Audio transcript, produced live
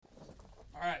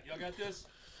All right, y'all got this?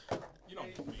 You don't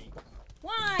need me.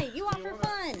 Why? You want for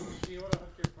fun. Do you want to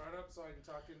hook your phone up so I can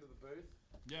talk into the booth?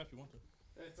 Yeah, if you want to.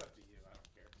 It's up to you. I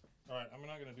don't care. All right, I'm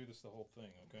not going to do this the whole thing,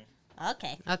 okay?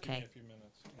 Okay. Give me a few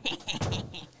minutes.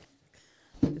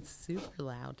 It's super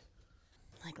loud.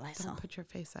 Like Lysol. Don't put your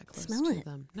face that close Smell to it.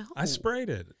 them. No. I sprayed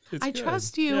it. It's I good.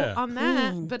 trust you Yeah. on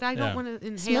that, Mm. but I don't Yeah. want to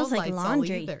inhale Smells like Lysol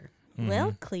laundry. either.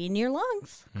 Well, clean your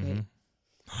lungs. Great.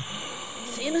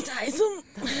 Sanitize them.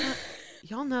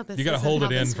 Y'all know this. You got to isn't hold how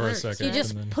it in this for works, a second. You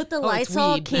just and then- put the Oh, it's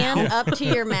Lysol weed can now. up to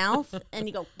your mouth, and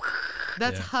you go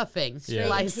That's Yeah. huffing. Yeah. straight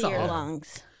Lysol. into your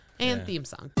lungs. And Yeah. theme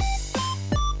song.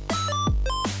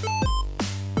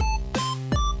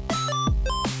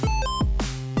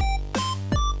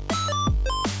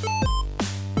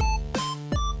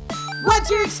 What's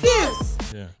your excuse?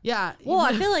 Yeah. Yeah. Well,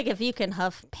 I feel like if you can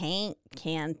huff paint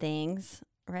can things,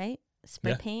 right?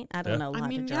 Spray Yeah. paint. I don't Yeah. know. A lot I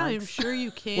mean, of yeah, I'm drugs. sure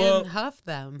you can Well, huff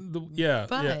them. Yeah.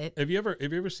 But- Have you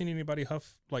ever seen anybody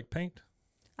huff like paint?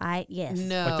 Yes.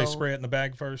 No. Like they spray it in the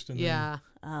bag first and Yeah.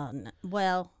 Oh, no.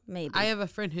 Well, maybe. I have a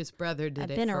friend whose brother did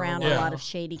I've it. been for around a a while. lot of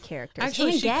shady characters.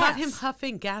 Actually, and she gas. caught him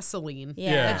huffing gasoline.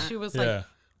 Yeah. And she was then, like,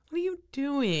 "What are you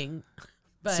doing?"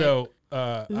 But So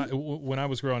when I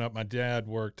was growing up, my dad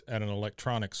worked at an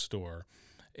electronics store,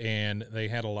 and they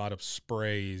had a lot of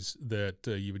sprays that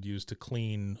you would use to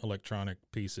clean electronic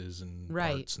pieces and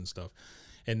Right. parts and stuff.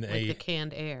 And like they, the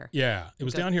canned air. yeah, it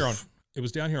was Go- down here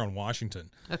on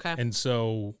Washington, Okay. and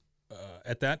so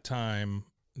at that time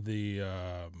they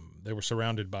were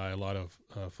surrounded by a lot of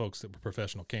folks that were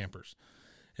professional campers,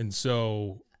 and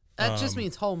so That just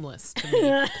means homeless to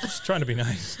me. just trying to be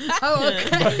nice. Oh,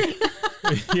 okay.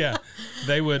 Yeah,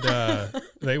 they would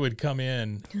come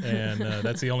in, and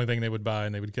that's the only thing they would buy,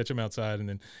 and they would catch them outside, and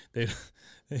then they'd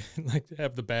like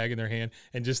have the bag in their hand,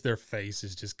 and just their face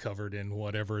is just covered in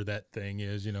whatever that thing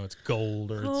is. You know, it's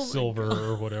gold or Oh my it's silver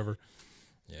or whatever.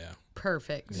 Yeah,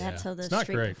 Perfect. Yeah. That's how It's the not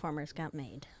street great. performers got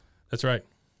made. that's right.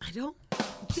 I don't.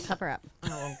 Cover up.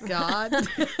 Oh God.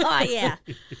 Oh, yeah.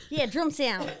 Yeah, drum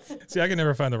sounds. See, I can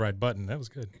never find the right button. That was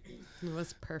good. It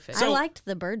was perfect. I liked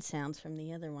the bird sounds from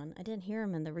the other one. I didn't hear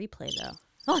them in the replay, though.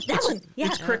 Oh, that one. Yeah.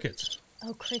 It's crickets.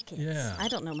 Oh, crickets. Yeah. I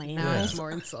don't know my now animals. it's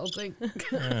more insulting.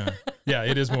 Yeah,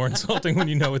 it is more insulting when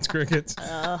you know it's crickets.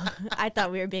 I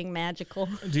thought we were being magical.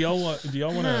 Do y'all want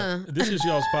to? This is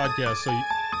y'all's podcast, so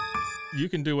you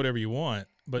can do whatever you want.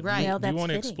 But Right. Well, do you that's want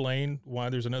to fitting. explain why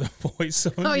there's another voice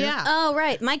on Oh here? yeah. Oh,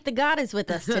 right. Mike the God is with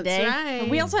us That's today. right.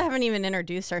 We also haven't even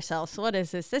introduced ourselves. So what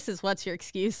is this? This is What's Your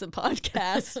Excuse, the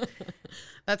podcast.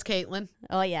 That's Caitlin.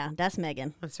 Oh, yeah. That's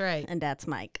Megan. That's right. And that's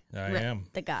Mike, I am.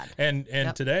 the God, And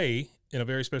Yep. today, in a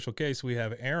very special case, we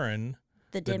have Aaron,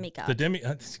 the demigod.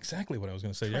 That's exactly what I was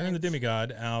going to say. Aaron, the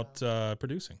demigod, out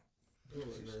producing.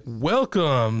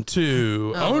 Welcome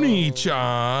to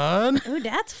Oni-chan. Ooh,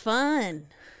 that's fun.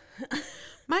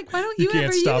 Mike, why don't You you, can't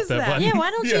ever stop use that button. Yeah, why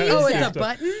don't you Yeah, use Oh, that? it's a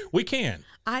button? We can.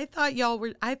 I thought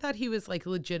I thought he was like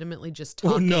legitimately just Oh,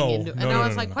 talking no. into it. No, And no, I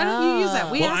was no, like, no. why don't you use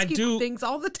that? We Well, I ask you do- things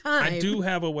all the time. I do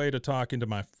have a way to talk into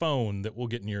my phone that will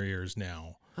get in your ears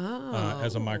now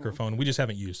as a microphone. We just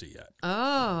haven't used it yet.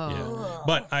 Oh. Yeah.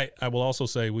 But I will also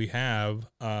say we have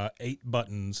 8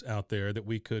 buttons out there that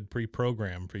we could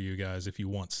pre-program for you guys if you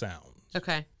want sound.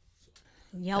 Okay.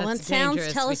 Y'all That's want sounds?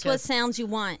 dangerous Tell us what because sounds you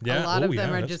want. Yeah. A lot of Oh,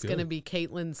 them yeah, are that's just good. going to be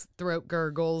Caitlin's throat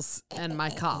gurgles and my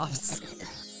coughs.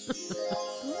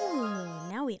 Ooh,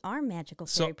 now we are magical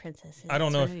So, fairy princesses. I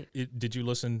don't know right. did you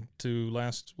listen to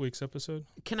last week's episode?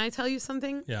 Can I tell you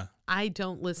something? Yeah. I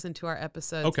don't listen to our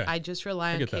episodes. Okay. I just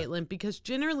rely on get that. Caitlin because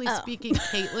generally Oh. speaking,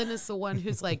 Caitlin is the one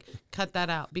who's like, cut that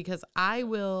out because I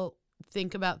will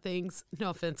think about things. No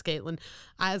offense, Caitlin.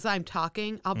 As I'm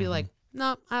talking, I'll be like,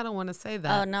 no, I don't want to say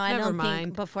that. Oh, no, I Never don't mind.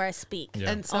 think before I speak.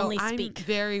 Yeah. And so Only I'm speak.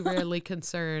 very rarely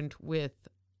concerned with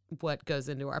what goes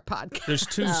into our podcast. There's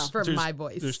two for there's- my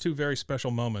voice. There's 2 very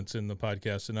special moments in the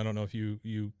podcast, and I don't know if you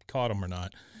caught them or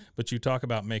not, but you talk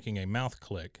about making a mouth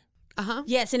click.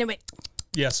 Yes, and it went,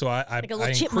 Yeah, so I a little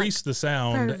I chipmunk. increased the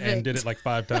sound and Perfect. did it like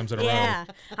 5 times in a yeah.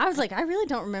 I was like, I really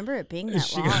don't remember it being row. that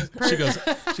She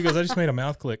long. goes, I just made a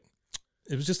mouth click.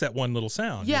 It was just that one little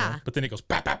sound. you Yeah. know? But then it goes,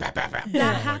 bap, bap, bap, bap, bap, you know,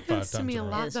 That like 5 happens to times me in a row.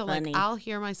 lot It's though. funny. Like I'll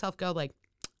hear myself go like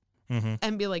Mhm.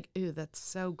 and be like, ooh, that's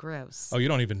so gross. Oh, you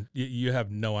don't even, you have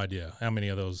no idea how many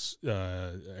of those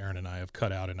Aaron and I have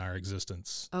cut out in our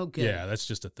existence. Oh, good. Yeah, that's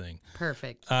just a thing.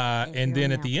 Perfect. And your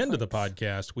then at mouth the end of the clicks.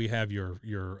 podcast, we have your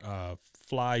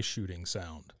fly shooting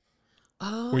sound,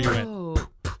 Oh, where you went,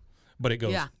 but it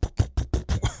goes yeah.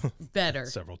 Better.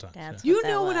 several times. That's yeah. You that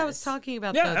know what I was was. talking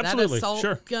about Yeah, though. absolutely. That assault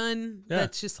Sure. gun Yeah.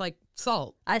 that's just like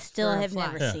salt. I still For a have fly.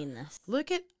 never Yeah. seen this. Look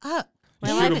it up.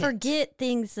 Well, shoot I 'em- forget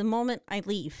things the moment I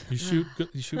leave. You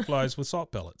shoot flies with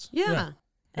salt pellets. Yeah.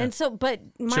 And so, but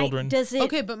Children. does it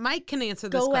Okay, but Mike can answer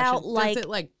this go question. out Does it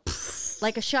like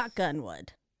like a shotgun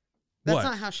would? that's What?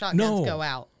 not how shotguns No. go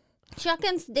out.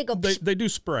 Shotguns, they go. They do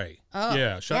spray. Oh.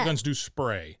 Yeah, shotguns do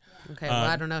spray. Okay, well,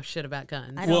 I don't know shit about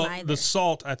guns. I don't Well, either. the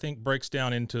salt I think breaks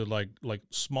down into like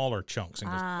smaller chunks and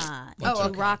goes Into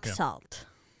okay. rock Yeah. salt.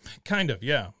 kind of,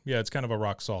 yeah. It's kind of a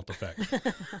rock salt effect.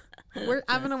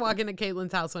 I'm gonna walk into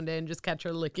Caitlin's house one day and just catch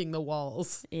her licking the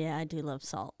walls. Yeah, I do love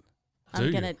salt. Do I'm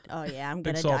you? gonna. Oh yeah, I'm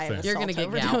Big gonna salt die of a fan. You're salt gonna get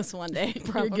overdose one day.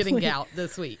 Probably. You're getting gout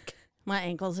this week. My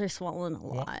ankles are swollen a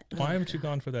lot. Why haven't you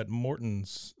gone for that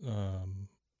Morton's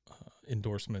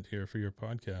endorsement here for your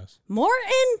podcast?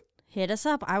 Morton, hit us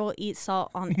up. I will eat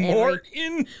salt on every.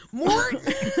 Morton.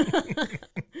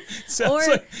 Sounds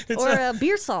Or like it's a-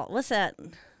 beer salt. What's that?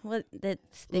 What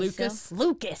that's they Lucas? sell?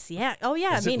 Lucas, yeah. Oh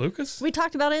yeah. Is I it mean, Lucas? we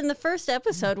talked about it in the first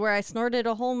episode where I snorted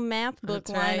a whole math book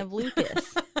That's line right. of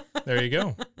Lucas. There you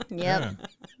go. Yep. Yeah.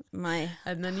 My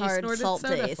And then you hard snorted salt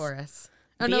soda days. for us.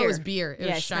 Oh no, it was beer. It yeah,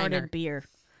 was I Shiner. snorted beer.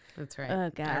 That's right. Oh, I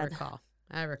God. recall.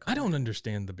 I I don't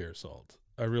understand the beer salt.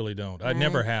 I really don't. I Uh,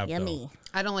 never have. Yummy. Though.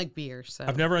 I don't like beer, so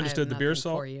I've never I have understood the beer nothing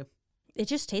salt. for you. It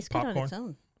just tastes good on its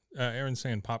Popcorn? own. Aaron's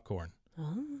saying popcorn.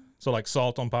 Oh. So like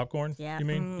salt on popcorn? Yeah. You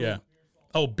mean? Mm. Yeah.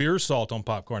 Oh, beer salt on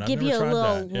popcorn. I've Give never you a tried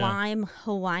little that. Yeah. lime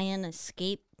Hawaiian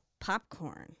escape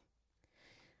popcorn.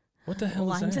 What the hell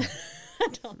Limes- is that? I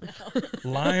don't know.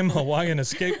 Lime Hawaiian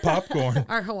escape popcorn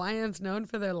Are Hawaiians known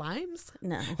for their limes?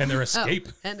 No. and their Oh, escape.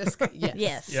 and yes.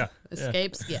 Yes. Yeah.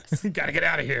 Escapes, yes. Gotta get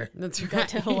out of here. That's Go right.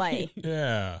 to Hawaii.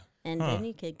 Yeah. And Huh. then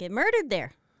you could get murdered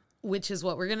there. Which is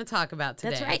what we're going to talk about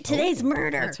today. That's right. Today's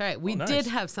murder. That's right. We nice. did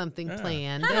have something Yeah.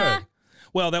 planned. Good.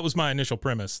 Well, that was my initial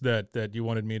premise that you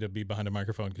wanted me to be behind a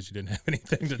microphone because you didn't have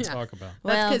anything to Yeah. talk about. That's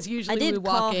Well, because I usually did we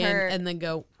walk call in her- and then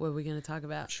go, what are we going to talk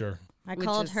about? Sure. I Which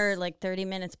called is- her like 30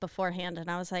 minutes beforehand and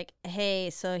I was like, hey,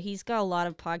 so he's got a lot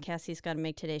of podcasts he's got to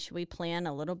make today. Should we plan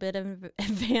a little bit in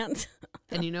advance?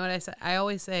 And you know what I say? I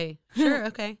always say, sure,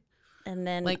 okay. And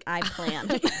then Like- I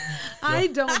planned. I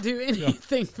don't do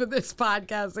anything for this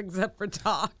podcast except for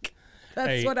talk. That's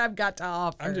Hey, what I've got to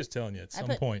offer. I'm just telling you, at I some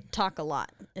put point, talk a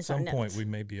lot. Is our some point notes. we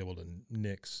may be able to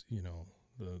nix,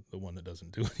 the one that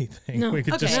doesn't do anything. No. We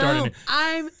could okay. just start No, a new-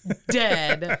 I'm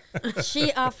dead.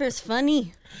 She offers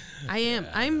funny. I am.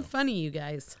 I'm funny, you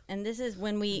guys. And this is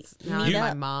when we Now meet I'm my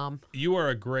up. mom. You are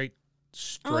a great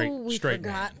straight Oh, we straight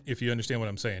forgot. man. If you understand what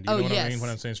I'm saying, do you Oh, know what I yes. mean when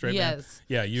I'm saying straight Yes. man?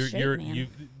 Yeah, you're Straight man. you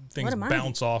things What am I?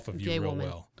 bounce off of you Gay real woman.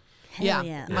 well. Hell Yeah.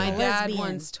 yeah. My I'm a dad lesbian.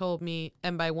 once told me,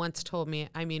 and by once told me,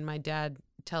 I mean my dad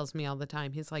tells me all the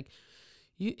time. He's like,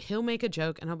 he'll make a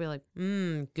joke and I'll be like,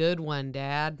 good one,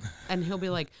 Dad. And he'll be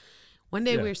like, one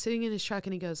day Yeah. we were sitting in his truck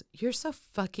and he goes, you're so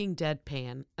fucking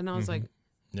deadpan. And I was like,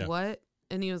 Yeah. what?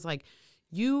 And he was like,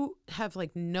 you have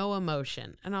like no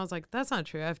emotion. And I was like, that's not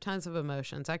true. I have tons of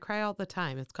emotions. I cry all the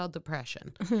time. It's called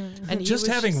depression. And he Just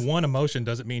was having one emotion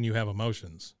doesn't mean you have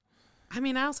emotions. I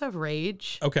mean, I also have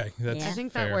rage. Okay, that's Yeah. I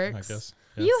think that fair, works. I guess.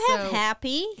 Yeah. You have So-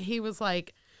 happy. He was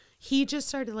like, he just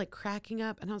started like cracking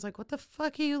up. And I was like, what the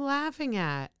fuck are you laughing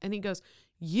at? And he goes,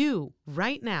 you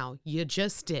right now, you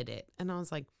just did it. And I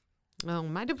was like, oh,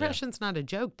 my depression's not a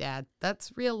joke, Dad.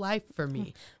 That's real life for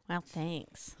me. Well,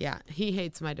 thanks. Yeah, he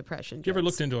hates my depression. You ever jokes.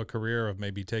 looked into a career of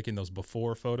maybe taking those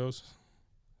before photos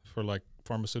for like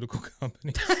pharmaceutical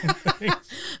companies?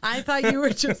 I thought you were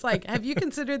just like, have you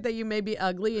considered that you may be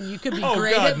ugly and you could be Oh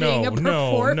great God, at being a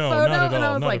no, before no, photo? not at And I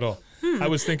all, was not like, at all. I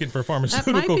was thinking for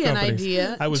pharmaceutical be an companies.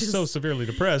 idea. I was Just- so severely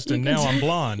depressed, and you now can I'm do-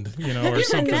 blonde, or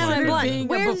something now like I'm that. blonde. being a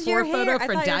Where's before your photo hair? I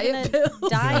for thought you were diet gonna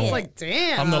pills. dye I was it. like,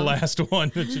 damn. I'm the last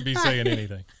one that should be saying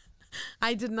anything.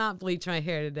 I did not bleach my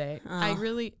hair today. I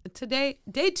really today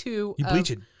day 2 You of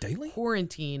bleach it daily?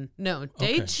 quarantine. No,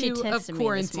 day Okay. She 2 texted of me this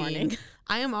quarantine. morning.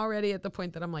 I am already at the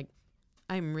point that I'm like,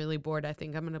 I'm really bored. I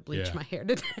think I'm gonna bleach Yeah. my hair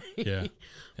today. Yeah.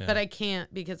 Yeah. But I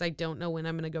can't because I don't know when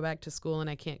I'm gonna go back to school and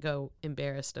I can't go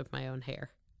embarrassed of my own hair.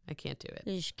 I can't do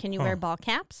it. Can you wear ball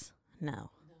caps?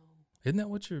 No. Isn't that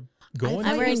what you're going I'm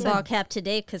you for? wearing said- ball cap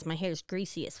today because my hair's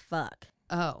greasy as fuck.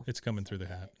 Oh. It's coming through the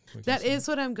hat. We can That see. is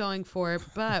what I'm going for,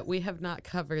 but we have not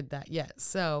covered that yet.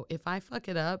 So if I fuck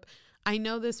it up, I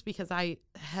know this because I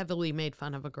heavily made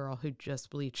fun of a girl who just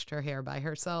bleached her hair by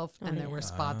herself and there were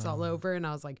spots all over. And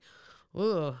I was like,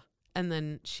 ugh. And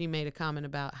then she made a comment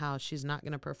about how she's not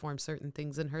going to perform certain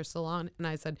things in her salon. And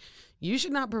I said, you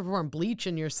should not perform bleach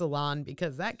in your salon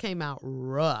because that came out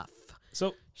rough.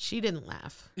 So She didn't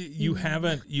laugh. you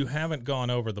haven't gone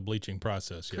over the bleaching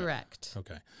process yet. Correct.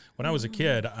 Okay. When I was a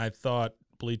kid, I thought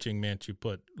bleaching meant you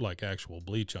put like actual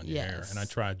bleach on your hair, and I Yes.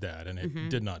 tried that, and it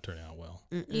did not turn out well.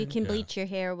 You can bleach your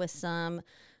hair with some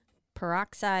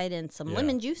peroxide and some Yeah.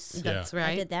 lemon juice. Yeah. That's right.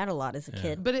 I did that a lot as a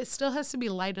kid. But it still has to be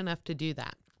light enough to do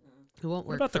that. It won't What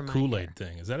work about for the my Kool-Aid hair.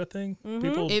 thing? Is that a thing?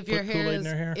 People If your put hair Kool-Aid is in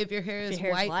their hair? if your hair If is your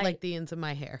hair's white light. like the ends of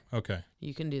my hair, Okay.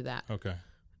 you can do that. Okay.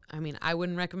 I mean, I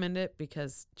wouldn't recommend it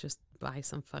because just buy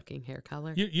some fucking hair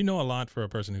color. You know a lot for a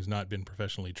person who's not been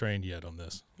professionally trained yet on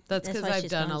this. That's That's because why I've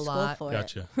she's done going a to school lot. for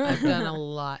Gotcha. I've done a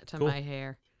lot to Cool. my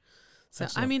hair. So I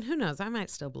Excellent. mean, who knows? I might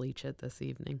still bleach it this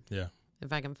evening Yeah.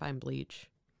 if I can find bleach.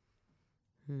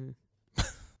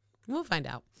 We'll find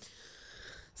out.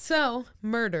 So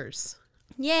murders.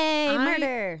 Yay, I-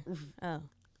 murder. Oh.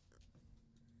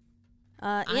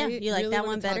 Yeah, I you like really that wanna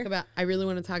one talk better? I really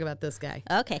want to talk about this guy.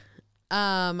 Okay.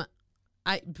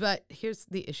 But here's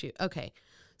the issue. Okay.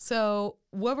 So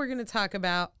what we're going to talk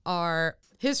about are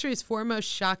history's foremost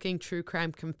shocking true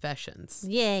crime confessions.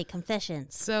 Yay,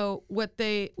 confessions. So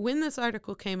when this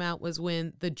article came out was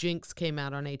when The Jinx came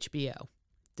out on HBO.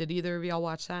 Did either of y'all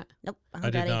watch that? Nope. I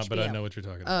did got not, but I HBO. know what you're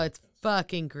talking Oh, about. it's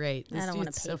fucking great. I This don't wanna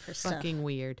dude's pay so for stuff. fucking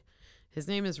weird. His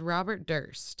name is Robert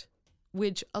Durst,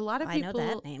 which a lot of I people know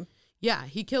that name. Yeah,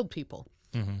 he killed people.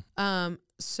 Mm-hmm.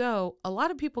 So a lot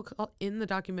of people in the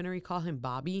documentary call him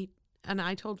Bobby, and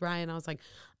I told Ryan, I was like,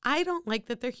 I don't like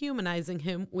that they're humanizing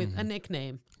him with a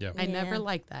nickname. Yeah. I never Yeah.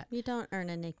 liked that. You don't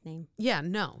earn a nickname. Yeah,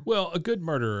 no, Well, a good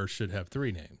murderer should have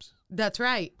 3 names. that's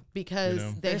right because You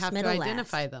know? they First, have to middle, last.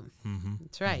 identify them. Mm-hmm.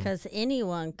 That's right. Because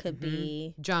anyone could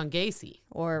be, John Gacy.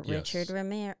 or Yes. Richard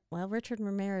Ramirez. Well, Richard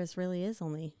Ramirez really is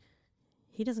only,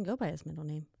 he doesn't go by his middle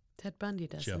name. Ted Bundy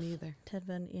doesn't Jeff. either. Ted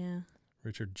Bundy, yeah.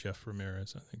 Richard Jeff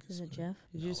Ramirez, I think. Is it Jeff?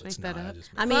 Did you just No, make it's that not. up?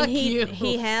 just I made mean, Fuck you.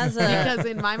 he has a, Because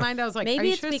in my mind, I was like, are maybe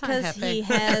you it's sure because it's not he Hefe?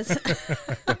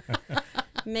 has,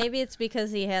 maybe it's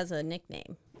because he has a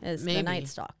nickname as Maybe. the Night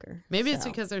Stalker. Maybe it's So.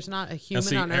 because there's not a human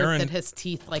see, on Aaron- earth that has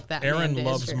teeth like that. Aaron man did.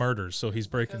 loves murders, so he's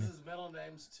breaking Because it. his middle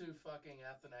name's too fucking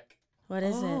ethnic. What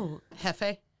is it? Oh,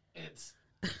 Hefe. It's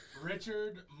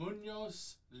Richard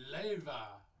Munoz Leyva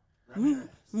Ramirez.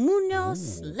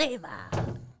 Munoz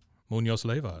Leyva. Munoz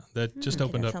Leyva. That just Okay,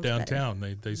 opened that up sounds better.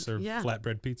 downtown. They serve Yeah.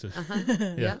 flatbread pizza.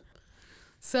 Yeah. Yeah.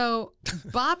 So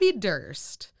Bobby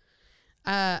Durst,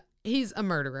 he's a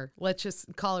murderer. Let's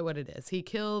just call it what it is. He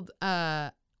killed,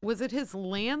 was it his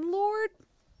landlord?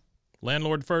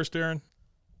 Landlord first, Aaron?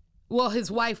 Well,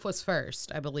 his wife was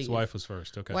first, I believe. His wife was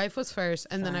first. Okay. Wife was first,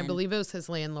 and then I Fun. believe it was his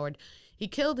landlord. He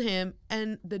killed him,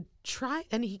 and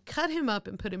he cut him up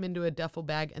and put him into a duffel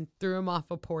bag and threw him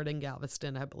off a port in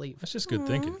Galveston, I believe. That's just good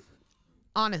thinking.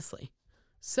 Honestly.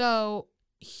 So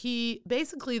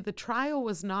the trial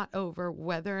was not over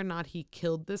whether or not he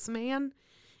killed this man.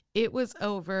 It was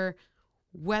over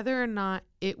whether or not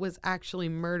it was actually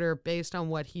murder based on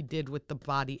what he did with the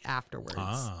body afterwards.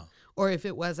 Ah. Or if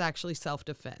it was actually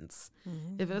self-defense.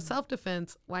 If it was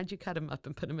self-defense, why'd you cut him up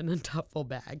and put him in a duffel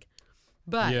bag?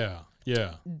 But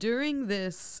Yeah. during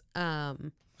this,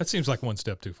 That seems like one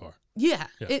step too far. yeah.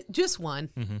 Yeah. It just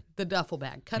one, the duffel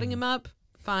bag. Cutting him up,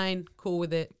 fine, cool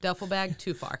with it. Duffel bag,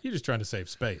 too far. You're just trying to save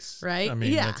space. Right? I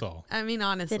mean, yeah. that's all. I mean,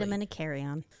 honestly. Fit him in a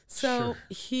carry-on. So Sure.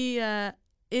 he,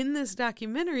 in this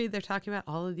documentary, they're talking about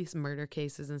all of these murder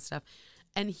cases and stuff.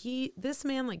 And this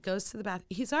man like goes to the bath.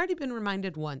 He's already been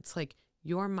reminded once, like,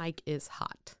 your mic is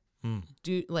hot.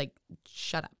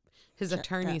 Shut up. His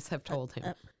attorneys have told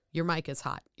him, your mic is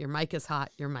hot. Your mic is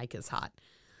hot. Your mic is hot.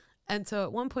 And so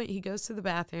at one point he goes to the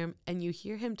bathroom and you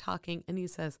hear him talking and he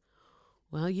says,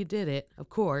 well, you did it, of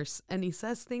course. And he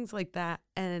says things like that.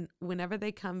 And whenever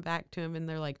they come back to him and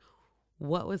they're like,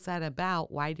 what was that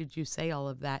about? Why did you say all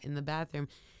of that in the bathroom?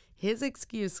 His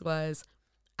excuse was,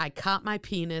 I caught my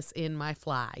penis in my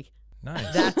fly.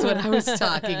 Nice. That's what I was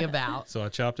talking about. So I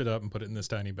chopped it up and put it in this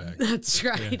tiny bag. That's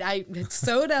right. I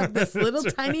sewed up this little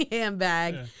tiny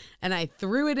handbag and I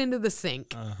threw it into the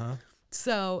sink. Uh-huh.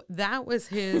 So that was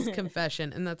his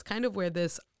confession. And that's kind of where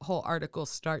this whole article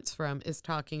starts from, is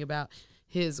talking about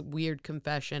his weird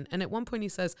confession. And at one point he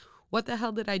says, what the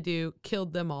hell did I do?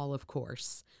 Killed them all, of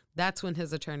course. That's when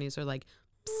his attorneys are like,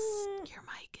 psst, your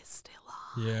mic is still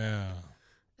on. Yeah.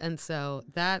 And so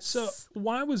that's... So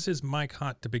why was his mic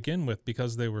hot to begin with?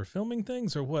 Because they were filming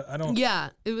things or what? I don't... Yeah,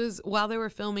 it was while they were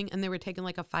filming and they were taking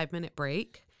like a 5-minute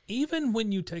break. Even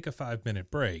when you take a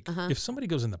 5-minute break, Uh-huh. if somebody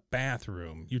goes in the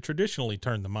bathroom, you traditionally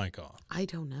turn the mic off. I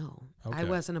don't know. I Okay.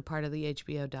 wasn't a part of the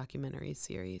HBO documentary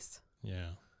series. Yeah.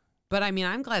 But I mean,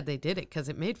 I'm glad they did it because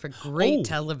it made for great Oh.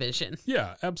 television.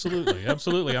 Yeah, absolutely.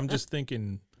 Absolutely. I'm just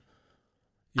thinking,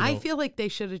 I feel like they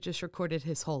should have just recorded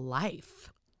his whole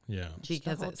life yeah.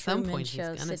 because whole at some Truman point he's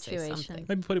Show going to say situation. something.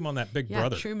 Maybe put him on that Big Yeah,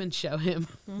 Brother. Truman Show him.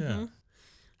 Yeah.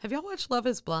 Have y'all watched Love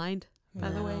is Blind, by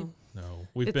the way? No.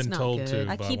 We've It's been not told good. to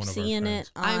I by keep one of seeing our it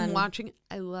friends. on. I'm watching.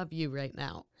 I love you right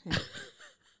now.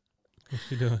 What's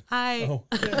she doing? I Oh,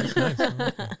 yeah, that's nice. Oh,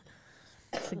 okay.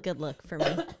 It's a good look for me.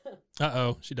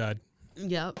 Uh-oh, she died.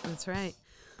 Yep, that's right.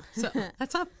 So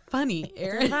that's not funny, The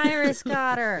Aaron. virus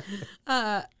got her.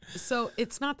 So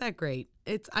it's not that great.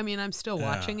 I'm still Yeah.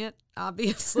 watching it,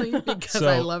 obviously, because So,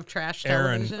 I love trash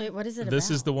Aaron, television. Wait, what is it This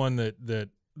about? is the one that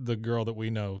the girl that we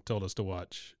know told us to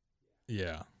watch.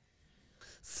 Yeah.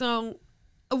 So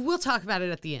we'll talk about it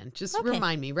at the end. Just Okay.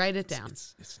 remind me, write it down.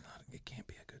 It's not. It can't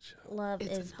be a good show. Love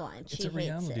It's is blind. It's She a hates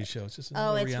reality it. show. It's just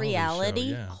Oh, another it's reality? reality? Show.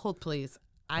 Yeah. Hold, please.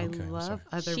 I Okay, I'm love sorry.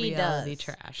 other She reality does.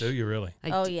 trash. Do you really?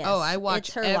 Oh, d- yes. Oh, I watch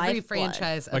It's her every lifeblood.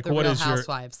 franchise of Like, the what Real is your-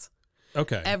 Housewives.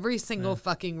 Okay. Every single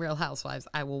fucking Real Housewives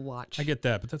I will watch. I get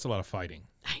that, but that's a lot of fighting.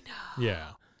 I know.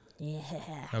 Yeah.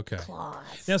 Yeah. Okay.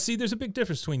 Claws. Now, see, there's a big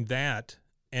difference between that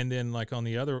and then, like, on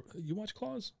the other. You watch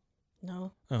Claws?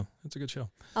 No. Oh, that's a good show.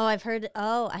 Oh, I have heard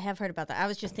about that. I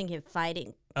was just thinking of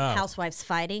fighting. Oh. Housewives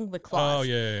fighting with claws. Oh,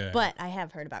 yeah. But I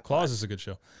have heard about Claws claws. is a good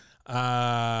show.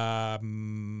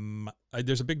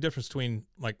 There's a big difference between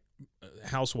like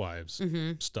Housewives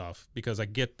stuff because I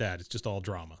get that it's just all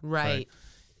drama, Right.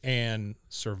 And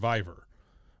Survivor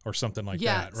or something like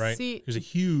Yeah, that, right? see- There's a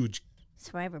huge.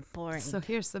 Survivor boring. So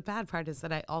here's the bad part is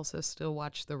that I also still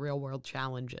watch the Real World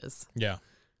Challenges Yeah,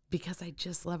 because I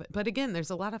just love it. But again, there's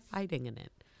a lot of fighting in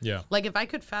it. yeah. Like if I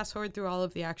could fast forward through all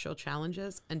of the actual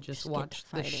challenges and just Just get watch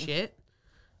to the fighting. shit,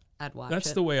 I'd watch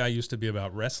That's it. the way I used to be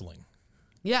about wrestling.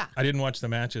 Yeah. I didn't watch the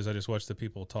matches. I just watched the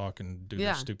people talk and do Yeah.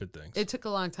 their stupid things. It took a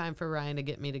long time for Ryan to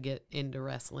get me to get into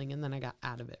wrestling, and then I got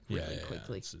out of it really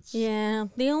quickly. It's- Yeah.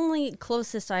 The only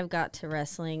closest I've got to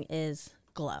wrestling is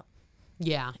Glow.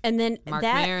 Yeah. And then Mark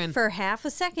that Maron. for half a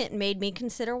second made me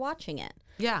consider watching it.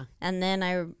 Yeah. And then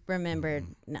I remembered,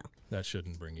 no, that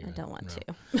shouldn't bring you. I in. don't want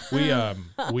No.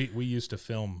 to. We used to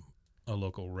film a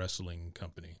local wrestling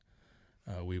company.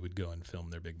 We would go and film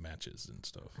their big matches and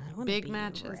stuff. I wanna Big be a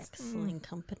matches. wrestling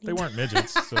company. They weren't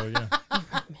midgets, so yeah,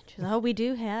 Oh, we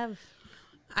do have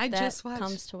I that just watched.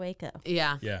 comes to Waco.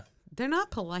 Yeah. yeah. They're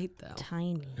not polite, though.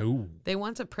 Tiny. Ooh, They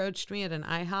once approached me at an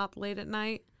IHOP late at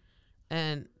night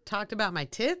and talked about my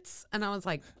tits. And I was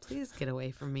like, please get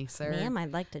away from me, sir. Ma'am,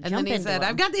 I'd like to and jump then he into said, them.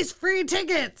 I've got these free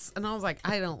tickets. And I was like,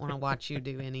 I don't want to watch you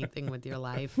do anything with your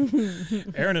life.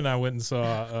 Aaron and I went and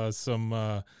saw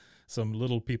some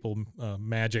little people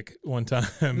magic one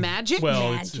time. Magic?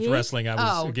 Well, it's Magic? wrestling. I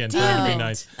was Oh, again trying to Damn be it.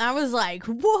 nice. I was like,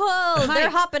 whoa, they're Mike,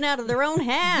 hopping out of their own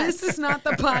hats. This is not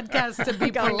the podcast to be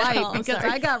Going polite down, because sorry.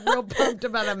 I got real pumped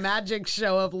about a magic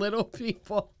show of little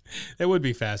people. It would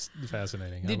be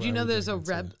fascinating. Did I you know would there's think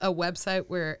a that's website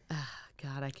where,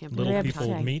 God, I can't believe Little I'm People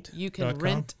talking- Meet? You can .com?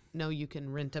 rent. No, you can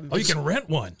rent them. Oh, you can rent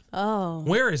one. Oh,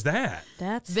 Where is that?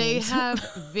 that's They have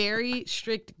very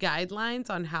strict guidelines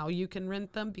on how you can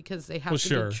rent them because they have Well, to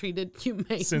sure. be treated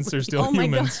humanely. Since they're still Oh my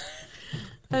God. humans,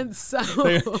 And so,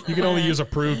 you can only use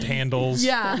approved handles.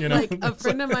 yeah, you know? like a It's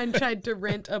friend of mine tried to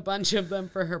rent a bunch of them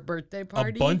for her birthday a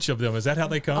party. bunch of them. Is that how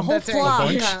they come? whole That's right. flock.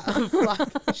 bunch? Yeah, a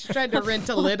flock. She tried to rent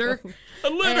a litter. A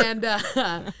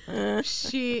litter. And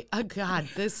she, oh God,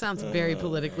 this sounds very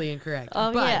politically incorrect.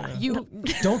 Oh, but yeah. you,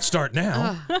 Don't start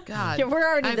now. oh, God. Yeah, we're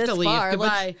already I have this to leave. far.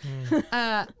 Goodbye.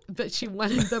 But she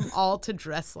wanted them all to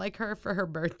dress like her for her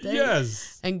birthday.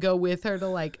 Yes. And go with her to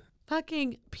like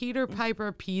fucking Peter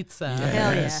Piper Pizza.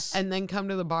 Hell yeah. Yes. And then come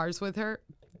to the bars with her.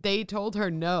 They told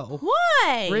her no.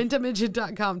 Why?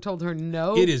 Rentamidget.com told her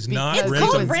no. It is not because Rent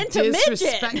it a- was Rent a Midget.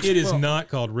 disrespectful. It is not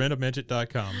called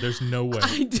rentamidget.com. There's no way.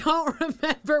 I don't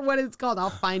remember what it's called.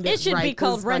 I'll find it. It should right be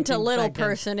called this Rent a fucking Little second.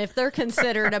 Person if they're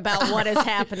considered about what is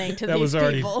happening to That these was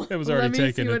already people. that was Let already me see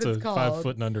taken. what It's a it's called. 5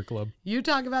 foot and under club. You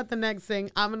talk about the next thing.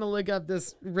 I'm gonna look up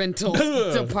this rental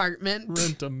department.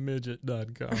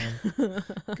 Rentamidget.com.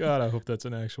 God, I hope that's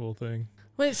an actual thing.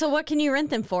 Wait, so what can you rent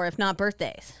them for if not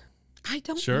birthdays? I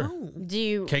don't Sure. know. Do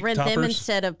you Cake rent them toppers?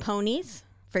 instead of ponies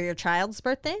for your child's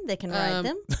birthday? They can ride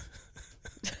them.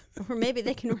 Or maybe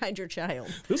they can ride your child.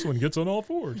 This one gets on all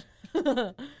fours.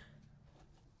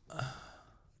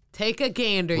 Take a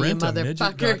gander, you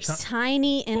Rentamidget.com. motherfuckers.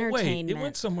 Tiny But wait, entertainment. it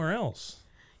went somewhere else.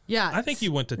 Yeah, I think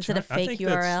you went to Is it China. a I fake think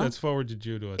URL? that's forwarded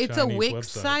you to a It's a Chinese Wix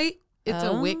website. site. It's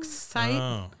a Oh. Wix site,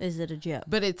 Oh. Is it a joke?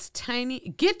 but it's tiny.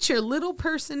 Get your little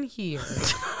person here.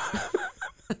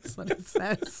 That's what it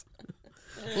says.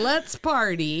 Let's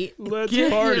party. Let's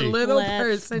Get party. your little Let's-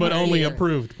 person But only here.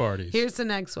 approved parties. Here's the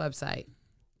next website.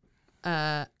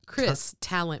 Chris,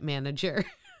 talent manager.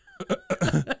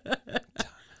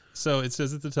 So it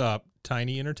says at the top,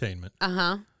 Tiny Entertainment.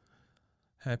 Uh-huh.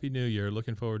 Happy New Year.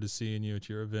 Looking forward to seeing you at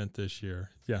your event this year.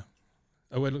 Yeah.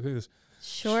 Oh, wait, look at this.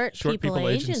 Short, Short People,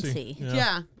 Agency.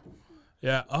 Yeah.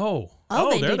 Yeah. Oh. Oh,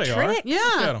 they there do they tricks? are. Look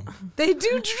Yeah. at 'em. They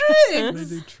do They tricks.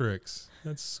 do tricks.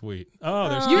 That's sweet. Oh,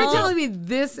 there's You're pizza. telling me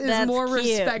this is That's more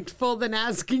cute. respectful than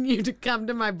asking you to come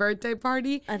to my birthday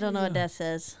party? I don't know what that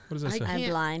says. What does that I say? can't- I'm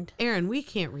blind. Aaron, we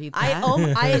can't read I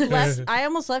that. I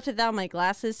almost left without my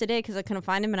glasses today because I couldn't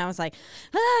find them, and I was like,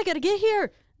 I gotta get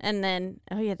here. And then,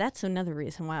 oh yeah, that's another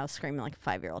reason why I was screaming like a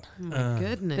 5-year-old. Oh my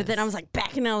goodness. But then I was like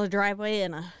backing out of the driveway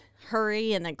in a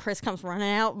hurry, and then Chris comes running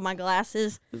out with my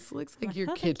glasses. This looks like Like, your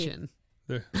oh, thank you. kitchen.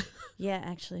 They're, Yeah,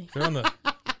 actually. they're on the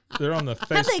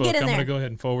they Facebook. get in I'm going to there? go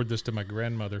ahead and forward this to my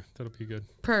grandmother. That'll be good.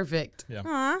 Perfect. Yeah.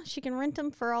 Aw, she can rent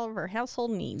them for all of her household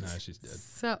needs. Nah, she's dead.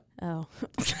 So, Oh.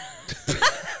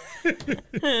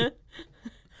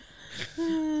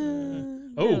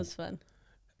 Oh. That was fun.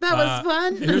 that was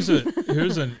fun.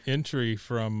 Here's an entry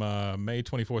from May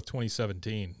 24th,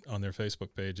 2017 on their Facebook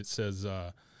page. It says,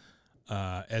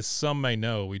 as some may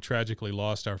know, we tragically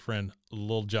lost our friend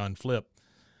Lil John Flip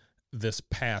this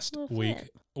past Lil week Flip.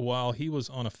 while he was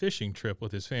on a fishing trip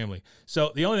with his family.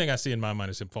 So the only thing I see in my mind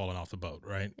is him falling off the boat,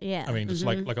 right? Yeah. I mean, just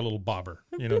like a little bobber,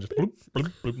 just bloop,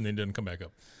 bloop, bloop, and then doesn't come back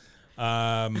up.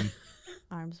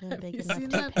 Arms weren't big You enough seen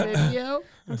to that pack. video?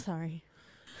 I'm sorry.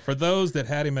 For those that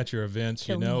had him at your events,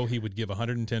 Kill you know he would give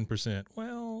 110%.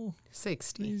 Well,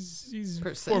 60. he's 4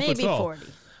 Percent. foot Maybe tall. 40.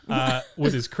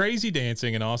 With his crazy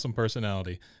dancing and awesome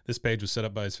personality, this page was set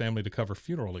up by his family to cover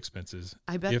funeral expenses.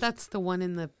 I bet If- that's the one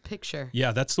in the picture.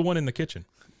 Yeah, that's the one in the kitchen.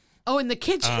 Oh, in the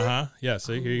kitchen? Yeah,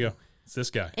 see, here you go. It's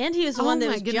this guy. And he was the Oh one that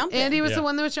my was goodness. jumping. And he was Yeah. the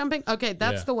one that was jumping? Okay,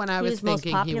 that's Yeah. the one I He was was most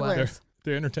thinking he popular. was.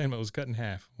 Their entertainment was cut in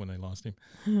half when they lost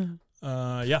him.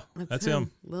 Yeah, that's him.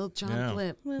 Lil John Yeah.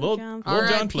 Flip. Lil John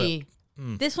John Flip.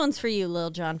 R.I.P. This one's for you, Lil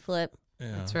John Flip.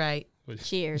 Yeah. That's right.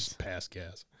 Cheers. Just pass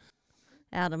gas.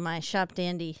 Out of my Shop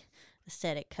Dandy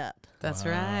aesthetic cup. That's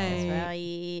Wow. That's right.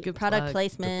 right. Good Product plug.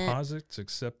 placement. Deposits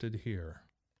accepted here.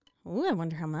 Ooh, I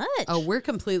wonder how much. Oh, we're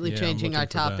completely Yeah, I'm changing our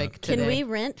looking for that. topic Can today. we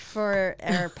rent for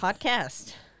our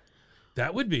podcast?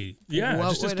 That would be, yeah, What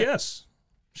just as would it- guess.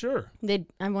 Sure.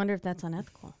 I wonder if that's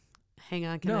unethical. Hang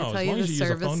on, can No, I as tell you long the as you use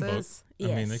a phone book. services? I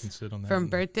mean, they Yes. can sit on that. From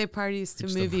and- birthday parties to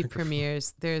Reach the movie microphone.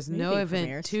 premieres, there's no Movie event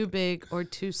premieres. too big or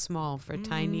too small for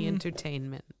tiny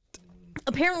entertainment.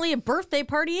 Apparently, a birthday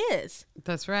party is.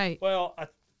 That's right. Well, I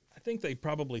think they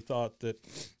probably thought that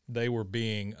they were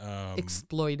being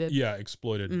Exploited.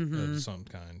 exploited of some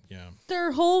kind. Yeah.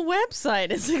 Their whole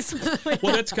website is exploited.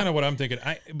 Well, that's kind of what I'm thinking.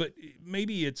 But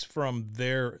maybe it's from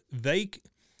they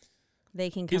They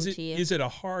can come is to you. it a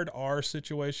hard R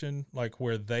situation, like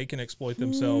where they can exploit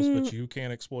themselves but you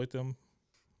can't exploit them?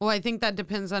 Well, I think that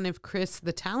depends on if Chris,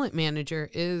 the talent manager,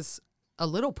 is a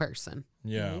little person.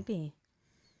 Yeah. Maybe.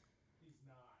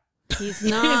 He's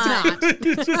not.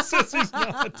 It just says he's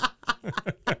not.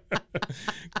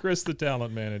 Chris, the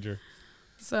talent manager,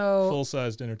 So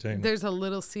full-sized entertainment. there's a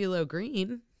little CeeLo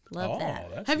Green. Love that.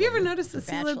 That's Have you ever lovely. noticed that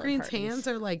For CeeLo bachelor Green's parties. hands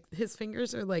are like, his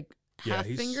fingers are like Yeah, half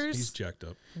he's fingers? jacked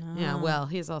up. Yeah, well,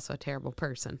 he's also a terrible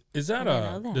person. Is that I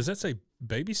didn't know that. does that say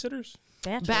babysitters?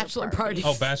 Bachelor parties.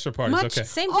 Oh, bachelor parties. Much- Okay.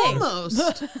 Same thing.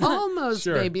 Almost. Almost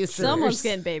Sure. babysitters. Someone's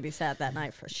getting babysat that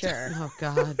night for sure. Oh,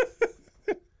 God.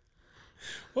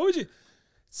 What would you?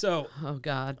 So Oh,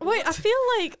 God. Wait, I feel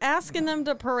like asking them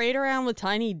to parade around with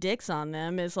tiny dicks on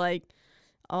them is like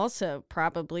also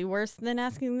probably worse than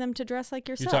asking them to dress like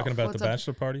you're yourself. talking about What's the up?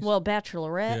 bachelor parties? Well,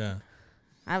 bachelorette, yeah.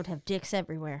 I would have dicks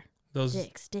everywhere. Those.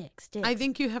 Dicks, dicks, dicks. I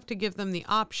think you have to give them the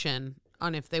option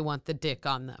on if they want the dick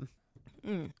on them.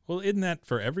 Well, isn't that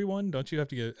for everyone? Don't you have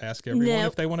to ask everyone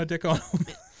Nope. if they want a dick on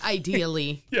them?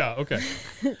 Ideally. Yeah, okay.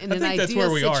 In I an think that's where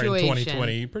ideal we are in situation.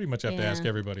 2020. You pretty much have to ask Yeah.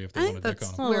 everybody if I they think want a dick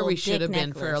that's on them. where we Little should have dick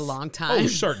been for a necklace. long time. Oh,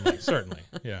 certainly.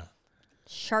 Yeah.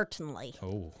 Certainly.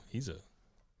 Oh, he's a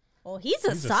Oh, he's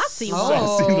a saucy Oh. one.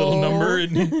 saucy little number.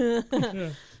 Isn't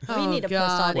he? We need to post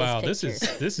all God. these Wow, pictures.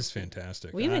 this is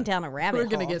fantastic. We went down a rabbit We're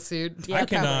going to hole. get sued. Yeah, I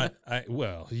probably. cannot.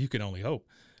 Well, you can only hope.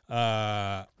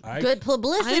 I Good I'm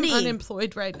publicity.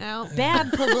 unemployed right now.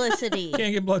 Bad publicity.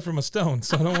 can't get blood from a stone,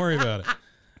 so don't worry about it.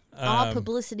 All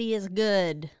publicity is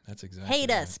good. That's exactly. Hate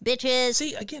right. us, bitches.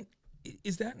 See again,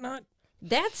 is that not?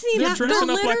 That seems They're dressing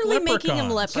up like literally making him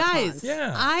leprechauns. leprechauns. Guys,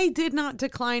 Yeah. I did not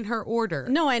decline her order.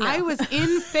 No, I know. I was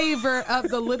in favor of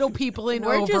the little people in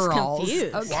We're just overalls.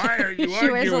 confused. Okay. Why are you She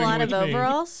wears a arguing lot of with me?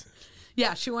 overalls.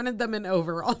 Yeah, she wanted them in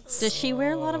overalls. Does she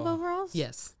wear a lot of overalls?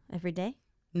 Yes. Every day?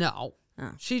 No.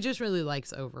 Oh. She just really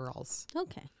likes overalls.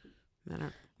 Okay. I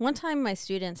don't. One time my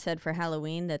students said for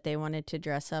Halloween that they wanted to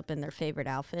dress up in their favorite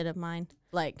outfit of mine.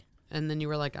 Like, And then you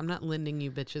were like, I'm not lending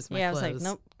you bitches my yeah, clothes. I was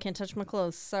like, nope, can't touch my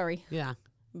clothes. Sorry. Yeah.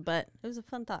 But it was a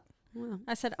fun thought. Well,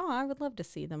 I said, oh, I would love to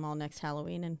see them all next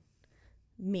Halloween and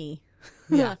me.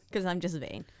 Yeah. Because I'm just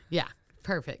vain. yeah.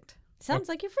 Perfect. Sounds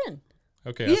like your friend.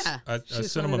 Okay, Yeah. I She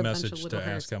just sent them a wanted a bunch of message to little ask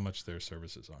hairs. how much their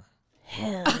services are.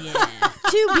 Hell yeah.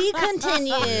 To be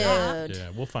continued. Yeah,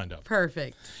 we'll find out.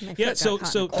 Perfect. My Yeah, foot so got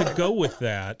so caught. to go with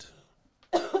that,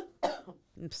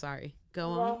 I'm sorry. Go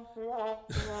on.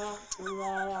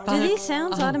 Do these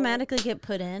sounds automatically get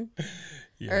put in?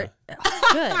 yeah,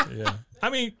 Good. yeah. I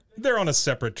mean, they're on a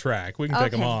separate track. We can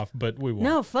take them Okay. off, but we won't.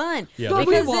 No, fun. Yeah, because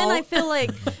we then won't. I feel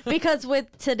like, because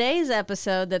with today's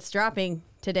episode that's dropping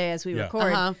today as we Yeah.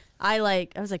 record, Uh-huh. I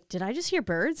was like, did I just hear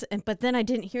birds? But then I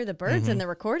didn't hear the birds in the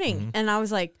recording. And I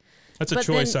was like, That's a but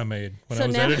choice then- I made when so I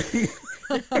was now- editing.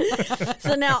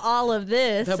 so now all of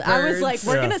this, The I was like, birds.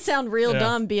 we're Yeah. going to sound real Yeah.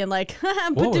 dumb being like,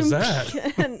 What was that?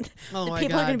 and Oh the my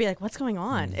people are going God. to be like, what's going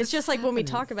on? It's just like when we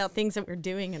talk about things that we're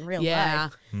doing in real Yeah.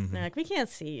 life. And they're like, we can't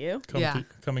see you. Yeah.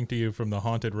 Coming to you from the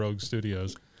Haunted Rogue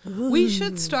Studios. We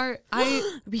should start.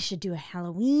 We should do a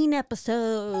Halloween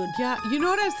episode. Yeah. You know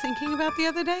what I was thinking about the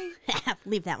other day?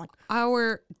 Leave that one.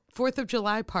 Our 4th of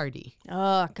July party.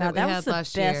 Oh god, we that had was the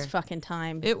last best year. fucking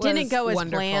time. It Didn't was go as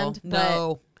wonderful. planned, but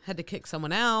No, had to kick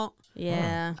someone out.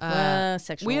 yeah,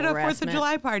 sexual We had a 4th of harassment.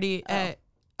 July party at.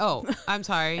 Oh, I'm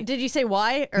sorry. Did you say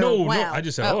why or No, wow? no, I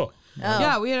just said, oh.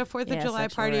 Yeah, we had a 4th of Yeah, July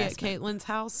sexual party at harassment. Caitlin's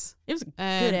house. It was a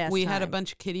And good ass we had a time.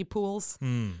 bunch of kiddie pools.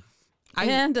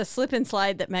 and a slip and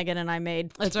slide that Megan and I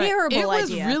made. That's right. Terrible It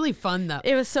was idea. really fun though.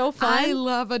 It was so fun. I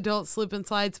love adult slip and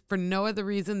slides for no other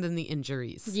reason than the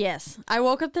injuries. Yes, I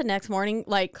woke up the next morning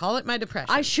like Call it my depression.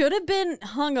 I should have been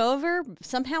hungover.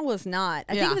 Somehow was not.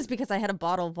 I think Yeah. it was because I had a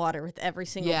bottle of water with every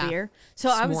single Yeah. beer. So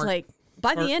I was Smart. like,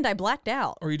 by the end, I blacked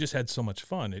out. Or you just had so much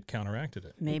fun, it counteracted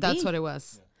it. Maybe That's what it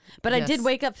was. But I Yes. did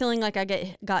wake up feeling like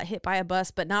I got hit by a bus,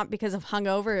 but not because of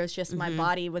hungover. It was just my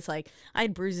body was like, I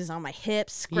had bruises on my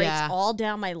hips, scrapes Yeah. all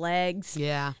down my legs.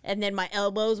 Yeah. And then my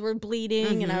elbows were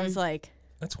bleeding. And I was like,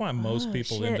 That's why most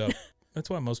people end shit. up. That's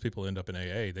why most people end up in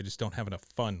AA. They just don't have enough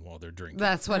fun while they're drinking.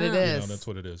 That's what it You is. know, that's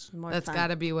what it is. more That's fun. got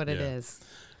to be what it Yeah. is.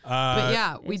 But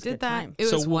yeah, we was a did good that. time. It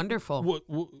So was wh- wonderful.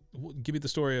 Give me the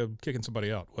story of kicking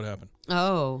somebody out. What happened?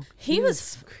 Oh, He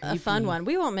was a creepy. fun one.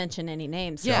 We won't mention any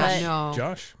names. Yeah, but no.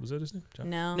 Josh? Was that his name? Josh?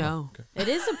 No. No. It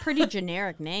is a pretty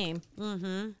generic name.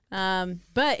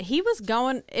 But he was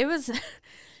going. It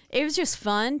was just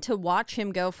fun to watch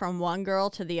him go from one girl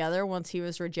to the other once he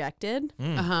was rejected.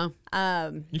 Uh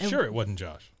huh. You sure it wasn't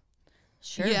Josh?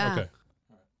 Sure. Yeah. Okay.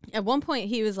 At one point,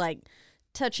 he was like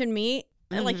touching me,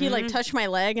 and like he like touched my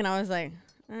leg, and I was like.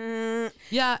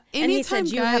 Yeah. And he Anytime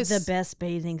said, "You guys, have the best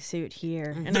bathing suit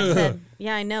here," and I said,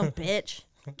 "Yeah, I know, bitch.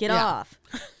 Get Yeah. off."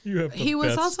 You have the He was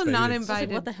best also not bathing- I was like,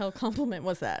 invited. what the hell compliment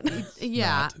was that? Yeah.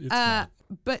 not. It's not.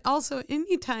 But also,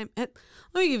 anytime, let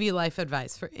me give you life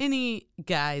advice for any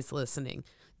guys listening.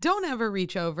 Don't ever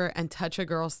reach over and touch a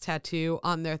girl's tattoo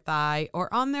on their thigh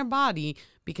or on their body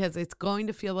because it's going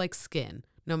to feel like skin.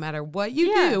 No matter what you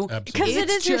Yeah, do, Absolutely. because it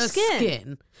it's is your just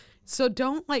skin. So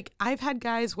don't I've had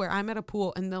guys where I'm at a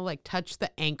pool and they'll touch the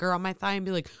anchor on my thigh and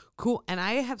be like, cool. And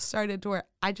I have started to where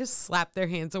I just slap their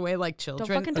hands away like children.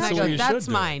 fucking And touch I That's the go, way you that's should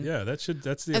do it. mine. Yeah, that's the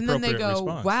And then appropriate they go,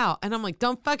 response. wow. And I'm like,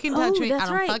 don't fucking touch Oh, me. I that's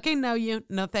don't right. fucking know you.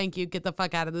 No, thank you. Get the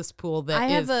fuck out of this pool that I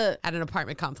have is a- at an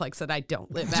apartment complex that I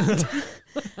don't live at.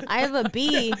 I have a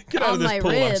bee Get out on of this my pool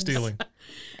I'm ribs. stealing.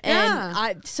 And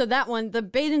Yeah. so that one, the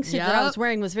bathing suit that I Yep. was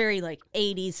wearing was very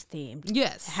 80s themed.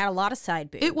 Yes. Had a lot of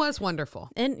side boob. It was wonderful.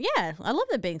 And yeah, I love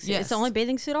the bathing suit. Yes. It's the only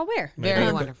bathing suit I'll wear. Made Very out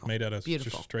of- wonderful. Made out of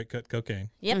Beautiful. just straight cut cocaine.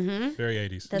 Yep, Very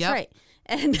 80s. that's Yep. right.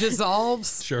 And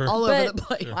Dissolves Sure. all over but the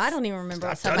place. I don't even remember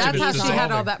what Stop side touching That's it. how It's she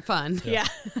had all dissolving. that fun.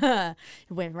 Yeah,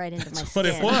 it went right into my What skin.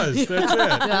 it was. That's it.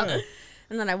 Yeah.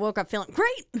 And then I woke up feeling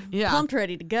great, Yeah. pumped,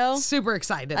 ready to go. Super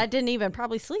excited. I didn't even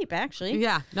probably sleep actually.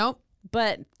 Yeah. Nope.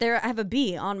 But I have a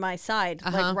bee on my side,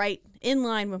 like right in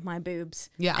line with my boobs.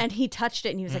 Yeah. And he touched it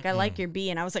and he was like, I like your bee.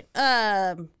 And I was like,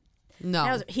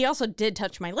 No. he also did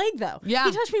touch my leg though. Yeah.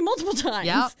 He touched me multiple times.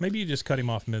 Yep. Maybe you just cut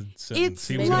him off mid-sentence. It's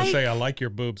He was going like- to say, I like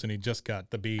your boobs, and he just got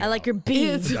the B I like out. your bee.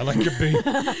 It's- I like your B.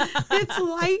 It's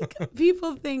like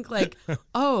people think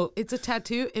oh, it's a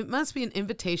tattoo. It must be an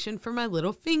invitation for my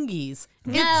little fingies.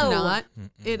 It's No. not.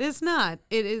 It is not.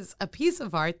 It is a piece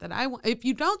of art that I want. If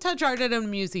you don't touch art at a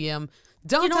museum,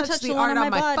 don't, You don't touch touch the the one art on on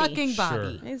my my body. fucking Sure.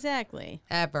 body. Exactly.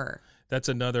 Ever. That's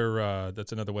another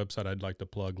website I'd like to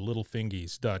plug,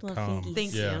 littlefingies.com. Fingies.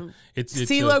 Thank yeah. you. It's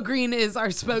CeeLo Green is our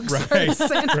right,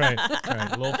 spokesperson.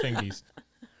 right, little fingies.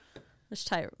 Let's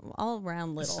try all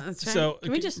around little. That's right. So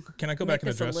Can we just can I go make back and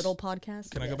this address a little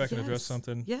podcast? Can I go back and address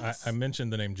something? Yes. I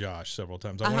mentioned the name Josh several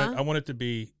times. I want it to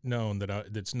be known that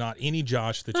it's not any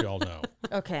Josh that y'all know.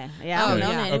 Okay. Yeah, I Oh, don't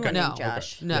know yeah. anyone Okay. named No.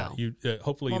 Josh. No. Yeah, you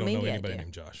hopefully Well, you don't know maybe I anybody do.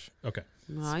 named Josh. Okay.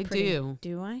 I Pretty- do.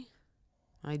 Do I?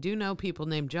 I do know people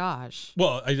named Josh.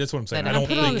 Well, that's what I'm saying. But I I'm don't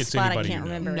put on think the it's spot, I anybody can't you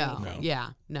know. remember. No. anything. Yeah.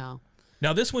 No.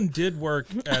 Now this one did work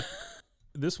at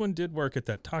this one did work at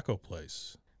that taco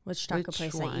place. Which taco Which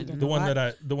place I one? eat in The a one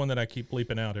lot? that I keep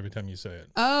bleeping out every time you say it.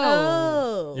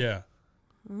 Oh. Yeah.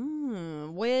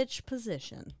 Which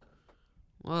position?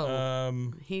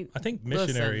 Whoa. I think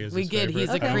missionary Listen, is we his get favorite. he's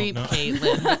a I don't creep, know.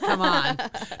 Caitlin. Come on.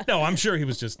 No, I'm sure he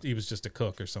was just a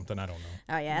cook or something. I don't know.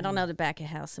 Oh yeah, I don't know the back of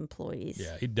house employees.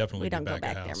 Yeah, he'd definitely We be don't go back, back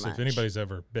of there house. much. If anybody's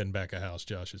ever been back of house,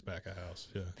 Josh is back of house.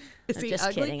 Yeah. Is I'm he just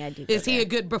ugly? kidding, I do go Is he there. a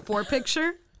good before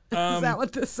picture? Is that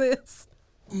what this is?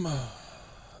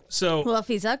 So Well, if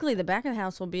he's ugly, the back of the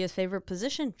house will be his favorite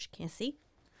position. Which you can't see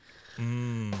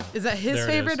Is that his There it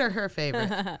favorite is. or her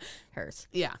favorite? hers.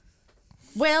 Yeah.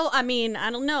 Well, I mean, I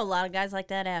don't know. A lot of guys like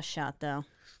that ass shot, though.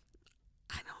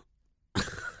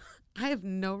 I have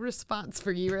no response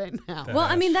for you right now. That Well,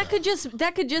 I mean, ass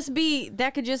that could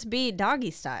just be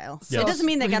doggy style. Yes. It doesn't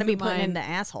mean they got to be Spring to putting in mind the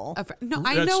asshole. No,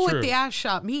 I That's know what true. the ass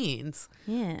shot means.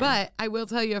 Yeah. But I will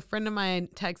tell you, a friend of mine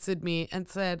texted me and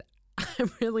said,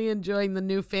 I'm really enjoying the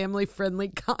new family friendly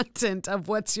content of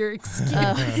What's Your Excuse?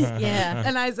 Yeah.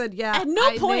 And I said, yeah. At no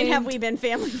I point have named- we been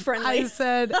family I friendly.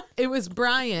 said, it was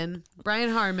Brian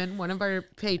Harmon, one of our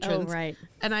patrons. Oh, right.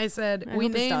 And I said, I we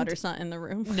hope his named. daughter's not in the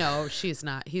room. No, she's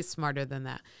not. He's smarter than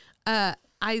that.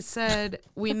 I said,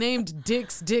 we named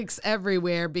Dicks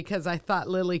everywhere because I thought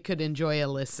Lily could enjoy a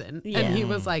listen. And he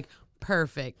was like,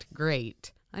 perfect,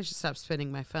 great. I should stop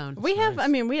spinning my phone. We have, I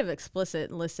mean, we have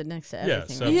explicit listed next to Yes,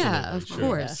 everything. yeah, of Absolutely,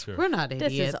 sure, course. sure. We're not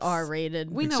idiots. This is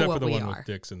R-rated. We know Except what for the we one are. with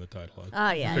dicks in the title.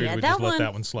 Oh, yeah, Figured yeah. we'd That just let one,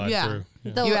 that one slide Yeah. through.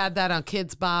 Yeah. The- You add that on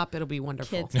Kids Bop, it'll be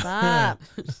wonderful. Kids Bop.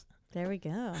 There we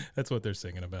go. That's what they're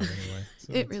singing about anyway.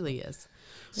 So, It really is.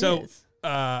 so is.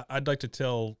 I'd like to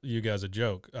tell you guys a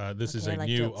joke. This is Okay, a I like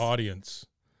new jokes. audience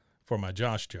for my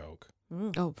Josh joke.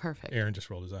 Oh, perfect. Aaron just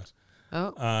rolled his eyes.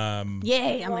 Oh,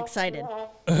 Yay, I'm excited.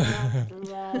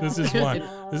 This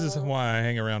is why I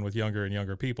hang around with younger and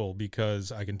younger people,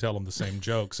 because I can tell them the same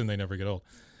jokes and they never get old.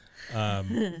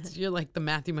 you're like the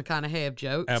Matthew McConaughey of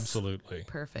jokes. Absolutely.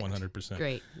 Perfect. 100%.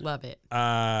 Great. Love it.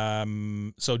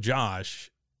 So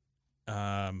Josh,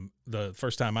 the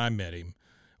first time I met him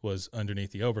was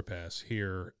underneath the overpass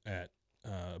here at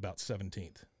about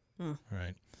 17th.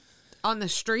 Right. On the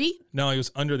street? No, he was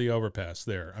under the overpass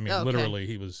there. I mean, Okay. literally,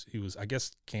 he was I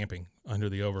guess camping under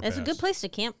the overpass. It's a good place to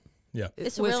camp. Yeah.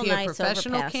 It's a Was real he nice a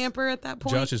professional overpass. camper at that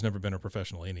point? Josh has never been a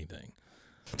professional anything.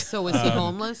 So was he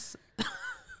homeless?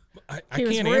 I He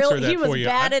was can't real. answer that He was for you.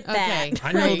 bad at that.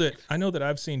 Okay. I know that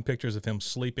I've seen pictures of him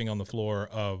sleeping on the floor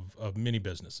of many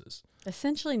businesses.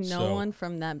 Essentially, no So- one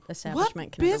from that What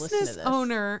establishment can ever listen to business this.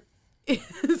 owner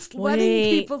is letting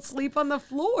Wait. people sleep on the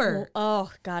floor?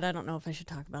 Oh God, I don't know if I should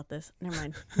talk about this. Never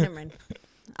mind. Never mind.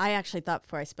 I actually thought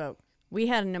before I spoke. We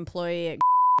had an employee at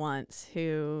once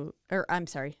who, or I'm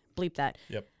sorry, bleep that.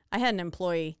 Yep. I had an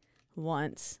employee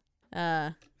once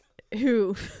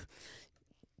who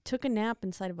took a nap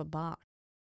inside of a box.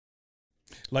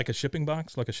 Like a shipping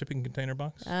box, like a shipping container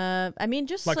box. I mean,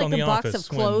 just Like like, on a The box Office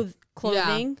of when-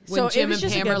 clothing. When So Jim it was and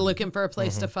just Pam like are a, looking for a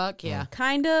place to fuck, yeah.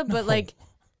 kinda, but like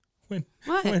when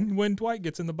What? when Dwight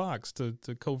gets in the box to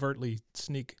covertly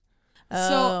sneak. So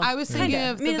Oh, I was thinking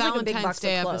kinda. of I mean, the it's like a big Valentine's box of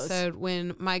Day clothes. episode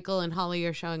when Michael and Holly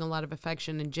are showing a lot of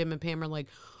affection, and Jim and Pam are like,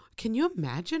 "Can you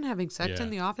imagine having sex Yeah. in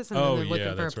the office?" And Oh, then they're looking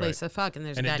yeah, for a that's place right. to fuck, and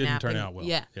there's And a it guy didn't napping. turn out well.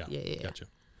 Yeah, Yeah. Gotcha.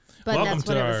 but welcome that's to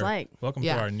what it our was like. welcome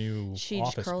Yeah. to our new She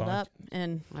office just curled pod. up,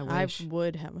 and I I wish.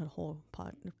 would have a whole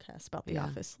podcast about The Yeah.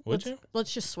 Office. Would let's, you?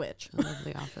 Let's just switch. I love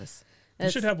the office. You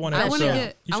should have one I episode. wanna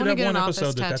get- you I should wanna have get one an office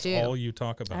episode that's tattoo. all you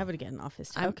talk about. I would get an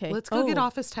office. I'm- Okay, let's go get Oh.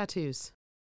 office tattoos.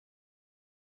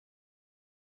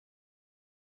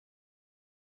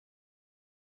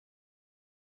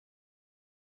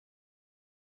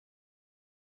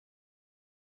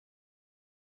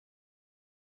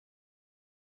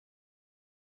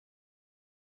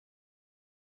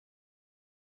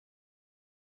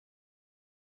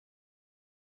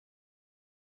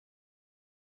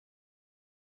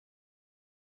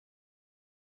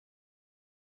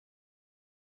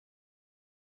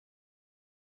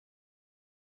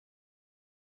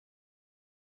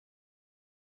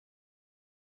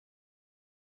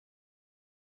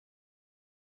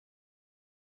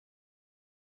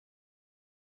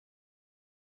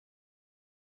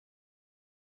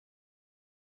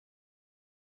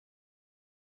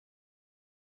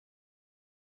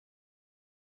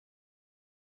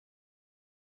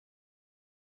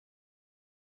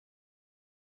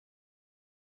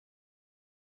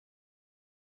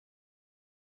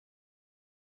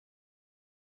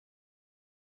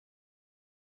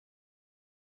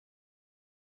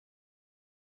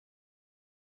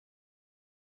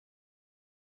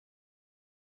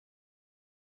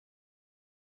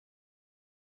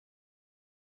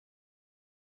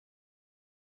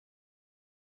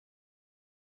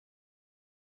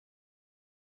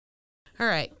 All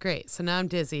right, great. So now I'm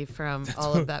dizzy from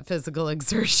all of that physical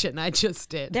exertion I just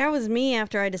did. That was me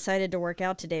after I decided to work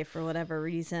out today for whatever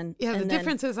reason. Yeah, the And then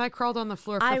difference is I crawled on the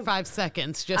floor for 5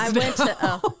 seconds. Just I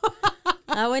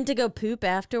went to go poop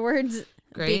afterwards.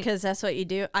 Great. Because that's what you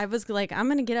do. I was like, I'm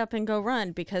going to get up and go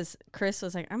run because Chris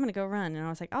was like, I'm going to go run. And I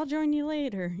was like, I'll join you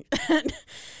later. And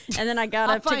then I got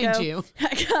up to find go. you.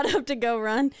 I got up to go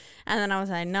run. And then I was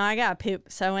like, no, I got to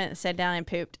poop. So I went and sat down and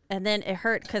pooped. And then it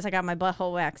hurt because I got my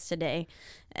butthole waxed today.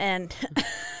 And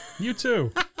You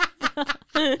too.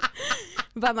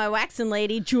 by my waxing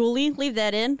lady, Julie, leave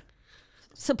that in.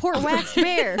 Support Wax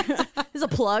Bear. Is a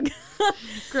plug.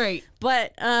 Great.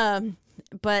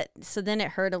 But so then it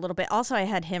hurt a little bit. Also, I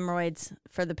had hemorrhoids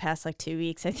for the past like 2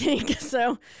 weeks, I think.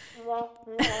 So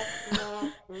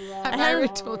Have I ever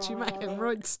told you my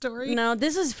hemorrhoid story? no,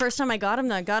 this was the first time I got them.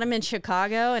 I got them in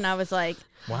Chicago, and I was like,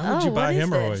 Why would you buy what is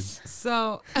hemorrhoids? this?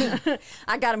 So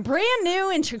I got them brand new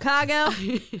in Chicago.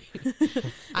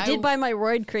 I did buy my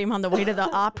roid cream on the way to the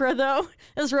opera, though.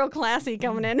 It was real classy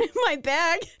coming in my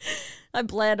bag. I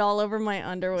bled all over my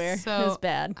underwear. It was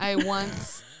bad. I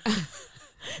once...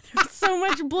 So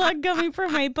much blood coming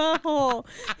from my butthole.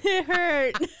 It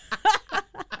hurt.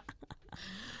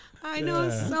 I know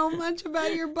so much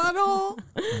about your butthole.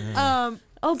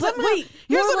 Oh, but wait.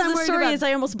 here's Moral what of I'm the worried story about. is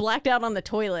I almost blacked out on the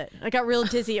toilet. I got real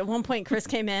dizzy. At one point, Chris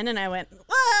came in and I went,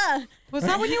 ah! Was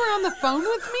that when you were on the phone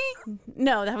with me?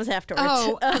 No, that was afterwards.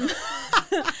 Oh.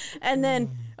 And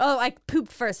then, I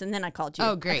pooped first and then I called you.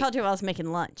 Oh, great. I called you while I was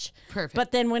making lunch. Perfect.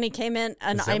 But then when he came in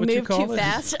and Is that I what you moved call too it?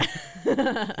 fast.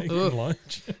 Taking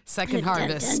lunch. Second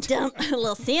harvest. Dun, dun, dun. A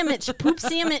little sandwich, poop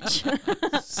sandwich. Second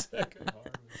harvest.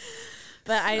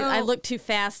 But I looked too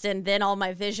fast and then all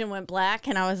my vision went black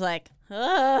and I was like,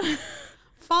 ugh.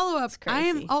 Follow up. I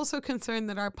am crazy. also concerned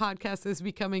that our podcast is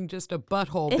becoming just a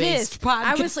butthole It based is. podcast.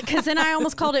 I was because then I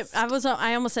almost called it.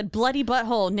 I almost said bloody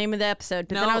butthole name of the episode,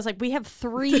 but then No. I was like, we have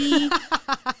 3.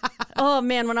 Oh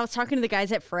man, when I was talking to the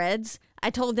guys at Fred's, I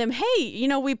told them, hey,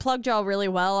 we plugged y'all really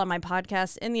well on my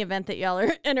podcast in the event that y'all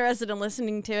are interested in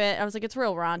listening to it. I was like, it's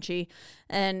real raunchy,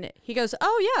 and he goes,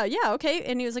 oh yeah, okay,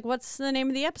 and he was like, what's the name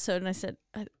of the episode? And I said,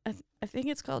 I think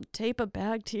it's called Tape a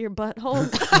Bag to Your Butthole.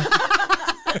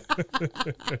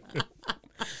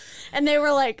 And they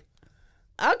were like,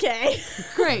 okay.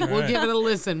 Great. We'll Alright. give it a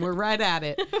listen. We're right at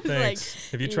it.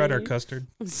 Thanks. Have you tried our custard?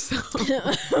 So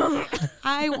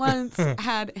I once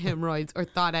had hemorrhoids or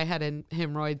thought I had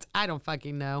hemorrhoids. I don't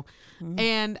fucking know.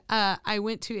 And I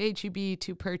went to HEB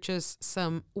to purchase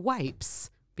some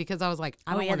wipes because I was like,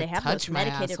 I don't want they to have touch those my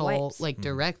medicated asshole wipes. like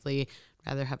directly.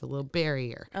 Rather have a little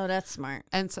barrier. Oh, that's smart.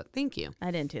 And so thank you.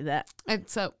 I didn't do that. And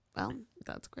so, well,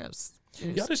 that's gross.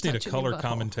 Y'all just need a touching your color butthole.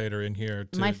 commentator in here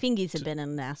My fingies have been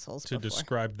in assholes to before.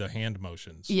 describe the hand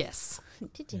motions. Yes.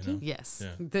 Yes.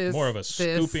 Yeah. More of a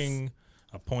scooping,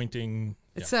 a pointing.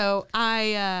 Yeah. So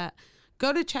I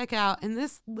go to check out, and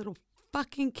this little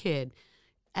fucking kid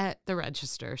at the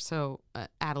register, so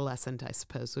adolescent, I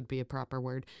suppose, would be a proper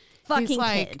word. Fucking He's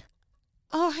like, kid.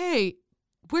 oh, hey,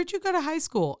 where'd you go to high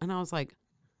school? And I was like,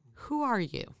 who are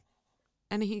you?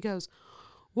 And he goes,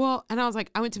 well, and I was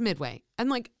like, I went to Midway. And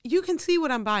like, you can see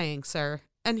what I'm buying, sir.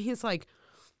 And he's like,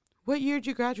 what year did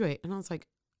you graduate? And I was like,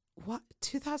 what?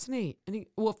 2008. And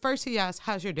first he asked,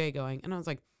 how's your day going? And I was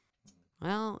like,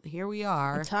 well, here we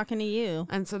are. I'm talking to you.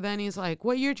 And so then he's like,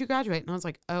 what year did you graduate? And I was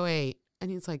like, 08.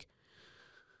 And he's like,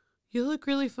 you look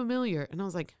really familiar. And I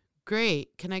was like,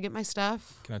 great. Can I get my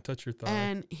stuff? Can I touch your thigh?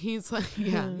 And he's like,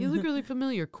 yeah, you look really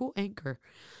familiar. Cool anchor.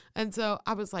 And so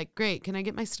I was like, great. Can I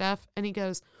get my stuff? And he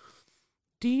goes,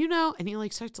 do you know? And he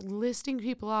like starts listing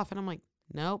people off. And I'm like,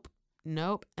 nope. And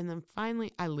then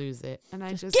finally I lose it. And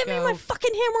I just Give go, me my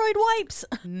fucking hemorrhoid wipes.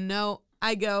 no.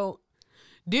 I go,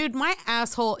 dude, my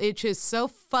asshole itches so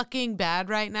fucking bad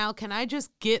right now. Can I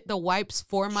just get the wipes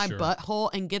for my Sure.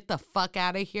 butthole and get the fuck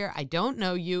out of here? I don't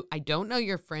know you. I don't know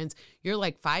your friends. You're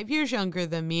like 5 years younger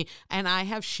than me, and I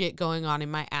have shit going on in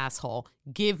my asshole.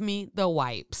 Give me the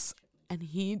wipes. And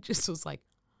he just was like,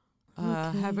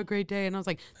 have a great day. And I was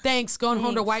like, thanks, going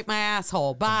home to Thanks. wipe my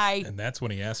asshole. Bye. And that's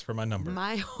when he asked for my number.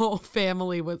 My whole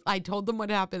family I told them what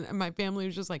happened, and my family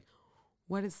was just like,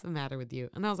 what is the matter with you?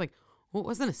 And I was like, well, it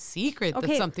wasn't a secret that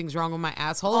Okay. something's wrong with my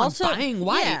asshole. I'm buying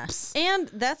wipes. Yeah. And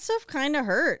that stuff kind of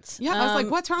hurts. Yeah, I was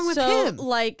like, what's wrong with so, him?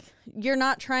 Like, you're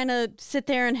not trying to sit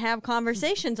there and have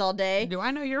conversations all day. Do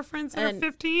I know your friends that are And-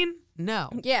 15? No.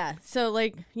 Yeah. So,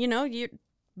 like, your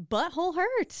butthole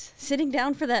hurts. Sitting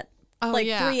down for that, Oh,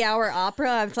 yeah. 3-hour opera,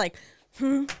 I was like,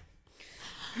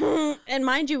 And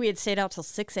mind you, we had stayed out till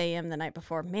 6 a.m. the night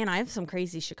before. Man, I have some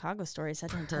crazy Chicago stories I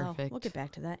didn't tell. Perfect. We'll get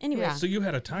back to that. Anyway, Yeah. So you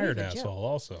had a tired Good joke. asshole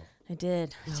also. I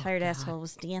did. Tired asshole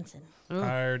was dancing.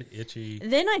 Tired, itchy.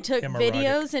 Then I took Hemorrhoidic.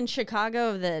 videos in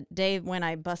Chicago of the day when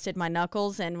I busted my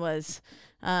knuckles and was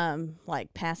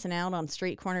like passing out on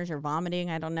street corners or vomiting.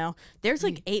 I don't know. There's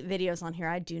like 8 videos on here.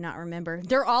 I do not remember.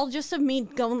 They're all just of me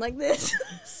going like this.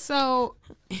 So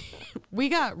we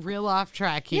got real off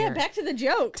track here. Yeah, back to the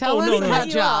joke. Tell us no, no, about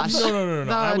no. Josh. No.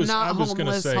 The I was not going to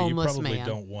homeless, say you homeless probably man.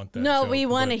 don't want that. No, joke, we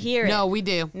want to but- hear it. No, we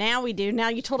do. Now we do. Now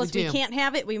you told us we do. can't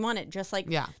have it. We want it. Just like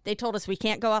Yeah. they told us we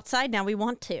can't go outside. Now we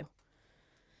want to.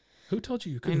 Who told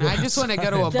you you I couldn't mean, go I just want to go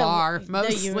to a The- bar, the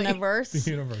mostly. universe.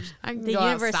 The universe. I can The go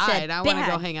universe outside. said I want to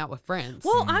go bad. hang out with friends.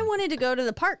 Well, I wanted to go to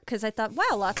the park because I thought, wow,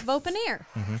 lots of open air.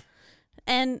 Mm-hmm.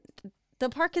 And the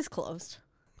park is closed.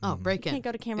 Oh, break in. Can't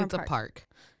go to Cameron It's Park. a park.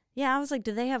 Yeah, I was like,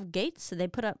 do they have gates? So they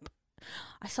put up.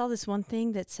 I saw this one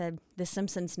thing that said, The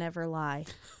Simpsons never lie.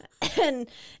 And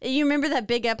you remember that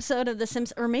big episode of The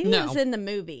Simpsons? Or maybe it No. was in the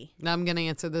movie. I'm going to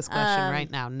answer this question right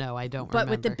now. No, I don't But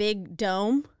remember. with the big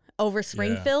dome over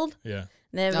Springfield, Yeah.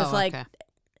 it was like, okay.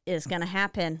 it's going to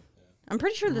happen. I'm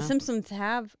pretty sure The Simpsons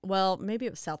have, well, maybe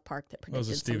it was South Park that That was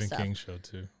predicted a some Stephen stuff. King show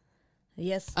too.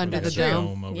 Yes. Under With the that's true.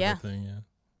 dome. over Yeah. the thing.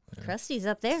 Yeah. Krusty's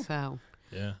up there. So,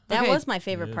 Yeah. That Okay. was my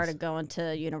favorite It part is. of going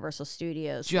to Universal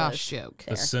Studios. Josh was joke.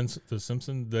 there. The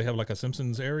Simpsons. They have like a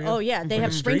Simpsons area. Oh yeah, they Like a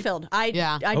have street? Springfield.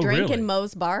 Yeah. I Oh, drank really? in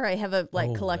Moe's Bar. I have a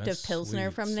Oh, collective that's pilsner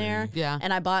sweet. from there. See? Yeah.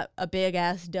 And I bought a big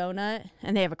ass donut,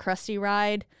 and they have a Krusty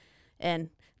ride, and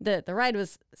the ride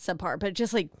was subpar, but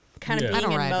just like kind of Yeah. I being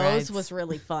don't in ride Moe's rides. was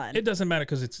really fun. It doesn't matter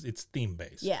because it's theme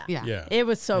based. yeah. Yeah. Yeah. It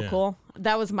was so Yeah. cool.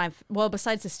 That was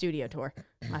besides the studio tour,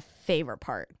 my favorite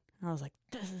part. I was like,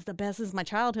 this is the best. This is my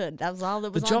childhood. That was all that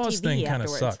The was on Jaws TV thing kind of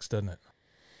afterwards. sucks, doesn't it?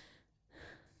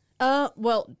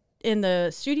 Well, in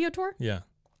the studio tour, Yeah.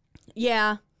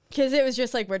 yeah, because it was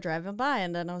just like we're driving by,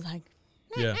 and then I was like,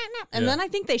 Yeah. and Yeah. then I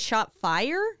think they shot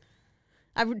fire.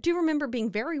 I do remember being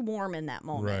very warm in that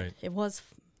moment. Right. It was,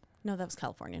 no, that was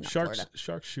California, not Sharks Florida.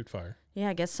 sharks shoot fire. Yeah,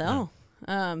 I guess so.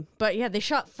 But yeah, they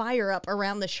shot fire up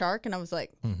around the shark, and I was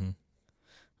like,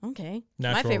 okay.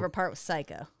 My Natural- favorite part was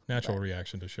Psycho. Natural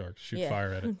reaction to sharks. Shoot Yeah.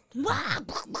 fire at it.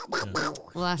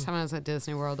 Last time I was at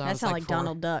Disney World, I That was sounded like like 4.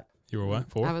 Donald Duck. You were what?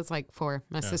 4? I was like 4.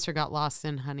 My sister got lost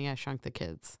in Honey, I Shrunk the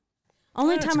Kids.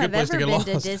 Only That's a time good I've place to ever get been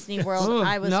to lost. Disney World, Ugh,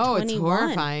 I was no, 21. it's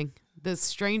horrifying. The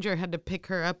stranger had to pick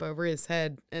her up over his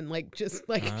head and like just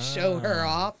like show her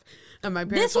off. And my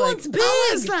parents This were one's like,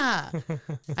 big! Alyssa!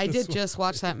 I did just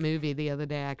watch that movie the other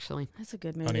day, actually. That's a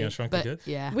good movie. Honey, I Shrunk the But Kids?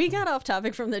 yeah, We got off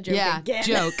topic from the joke yeah, again.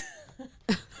 joke.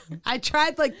 I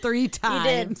tried like 3 times.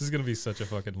 did. This is going to be such a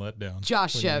fucking letdown.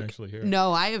 Josh when you joke. actually hear it.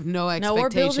 No, I have no No, expectations. we're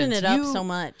building it up You- so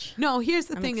much. No, here's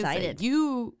the I'm thing: excited. is that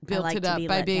you built like it to up be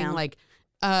by let being down. like,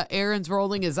 Aaron's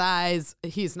rolling his eyes.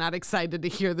 He's not excited to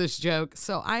hear this joke.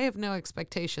 So I have no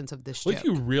expectations of this Well, joke. if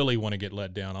you really want to get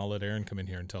let down, I'll let Aaron come in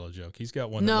here and tell a joke. He's got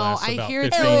one that no, lasts I about hear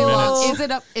 15 too. minutes. Is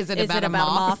it up? Is it Is about it a about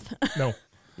moth? a moth? No.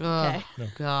 Oh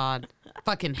Okay. God,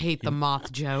 fucking hate the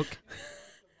moth joke.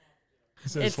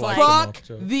 It's like like- Fuck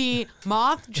the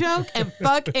moth joke and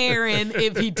fuck Aaron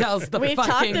if he tells the We've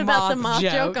fucking talked about the moth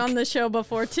moth joke on the show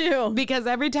before too. because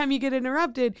every time you get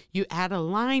interrupted, you add a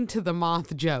line to the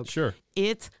moth joke. Sure.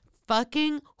 It's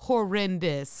fucking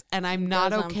horrendous, and I'm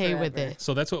not goes on okay with forever. it.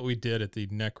 So that's what we did at the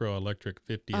Necro Electric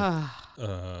 50th.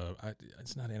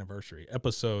 It's not anniversary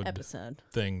episode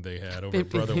thing they had over at 50th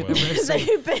Brotherwell. anniversary.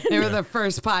 They've been, They were the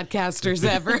first podcasters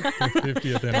ever.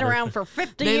 50th been around for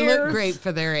 50 They years. look great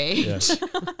for their age. Yes.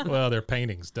 Well, their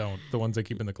paintings don't. The ones they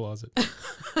keep in the closet.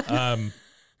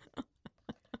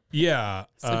 Yeah.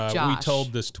 So We Josh.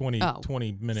 told this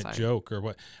 20-minute sorry. joke or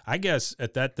what. I guess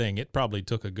at that thing, it probably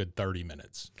took a good 30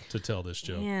 minutes to tell this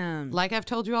joke. Yeah. Like I've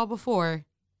told you all before,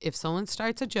 if someone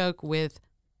starts a joke with,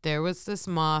 there was this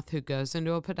moth who goes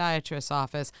into a podiatrist's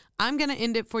office, I'm going to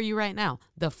end it for you right now.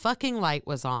 The fucking light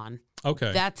was on.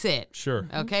 Okay. That's it. Sure.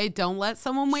 Okay? Don't let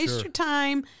someone waste Sure. your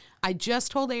time. I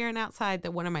just told Aaron outside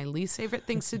that one of my least favorite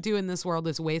things to do in this world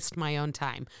is waste my own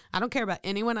time. I don't care about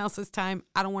anyone else's time.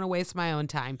 I don't want to waste my own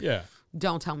time. Yeah.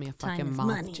 Don't tell me a Time fucking is moth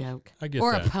money. joke. I get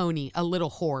or that. a pony, a little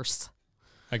horse.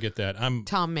 I get that. I'm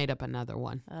Tom made up another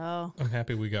one. Oh.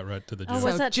 happy we got right to the Oh, joke.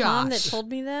 was So, that Tom that Josh. told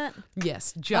me that?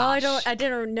 Yes, Oh, Josh. I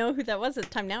didn't know who that was at the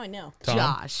time. Now I know. Tom?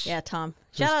 Josh. Yeah, Tom.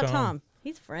 Who's Shout out Tom? Tom.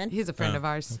 He's a friend. He's a friend Oh, of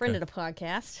ours. friend of the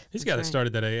podcast. He's the guy that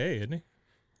started that AA, isn't he?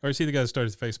 Or is he the guy that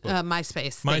started Facebook?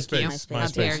 MySpace. Thank you. MySpace. How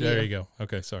dare There you go.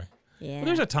 Okay, sorry. Yeah. Well,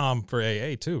 there's a Tom for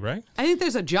AA too, right? I think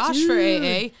there's a Josh for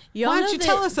AA. y'all Why know don't you that-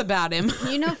 tell us about him?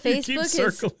 You know, You keep Facebook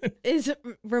circling. is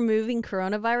removing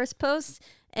coronavirus posts,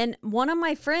 and one of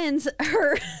my friends,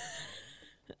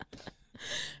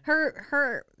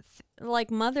 her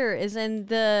like mother is in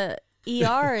the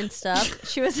ER and stuff.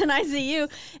 She was in ICU,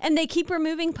 and they keep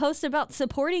removing posts about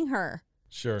supporting her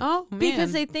Sure. Oh man.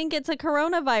 because they think it's a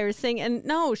coronavirus thing. And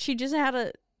no, she just had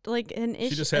an issue.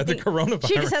 She just had the coronavirus.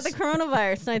 She just had the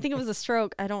coronavirus, and I think it was a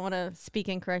stroke. I don't want to speak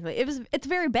incorrectly. It's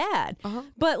very bad.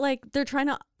 But like they're trying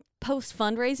to post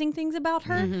fundraising things about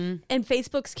her, and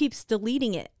Facebook keeps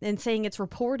deleting it and saying it's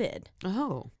reported.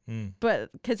 Oh.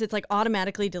 But because it's like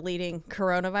automatically deleting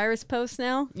coronavirus posts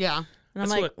now. Yeah. And I'm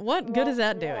That's like, what good is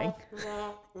that doing?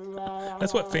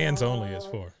 That's what Fans Only is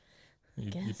for.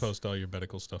 You post all your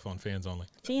medical stuff on Fans Only.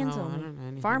 Fans I don't know only.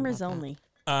 anything Farmers about that.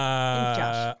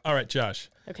 only. All right, Josh.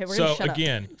 Okay, we're so gonna shut up.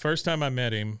 again, first time I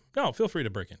met him. No, feel free to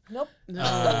break in. Nope. We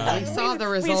saw the We've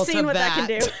results seen of what that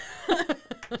can do.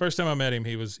 First time I met him,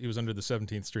 he was under the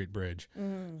 17th Street Bridge.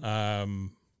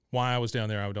 Why I was down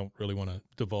there, I don't really want to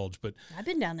divulge, but I've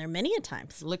been down there many a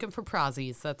times. Looking for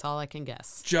prozzies. That's all I can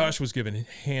guess. Josh was given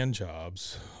hand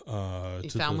jobs You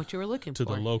to found the, what you were looking to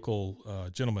for. the local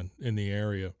gentleman in the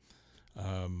area.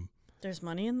 There's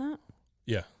money in that?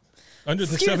 Yeah, under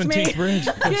the Excuse 17th me. Bridge,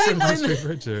 the 17th Street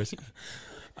Bridge. There is.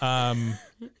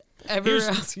 Everywhere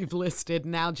Here's- else you've listed,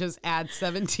 now just add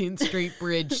 17th Street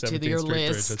Bridge to 17th your Street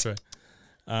list. Bridge. That's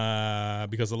right.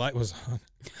 Because the light was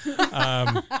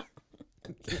on.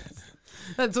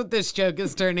 That's what this joke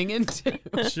is turning into.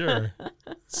 Sure.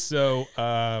 So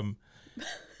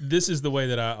this is the way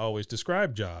that I always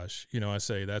describe Josh. You know, I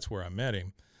say that's where I met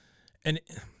him. And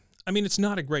I mean, it's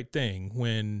not a great thing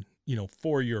when, you know,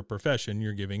 for your profession,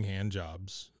 you're giving hand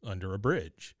jobs under a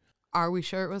bridge. Are we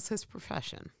sure it was his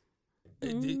profession?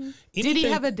 Did he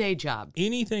Anything- have a day job?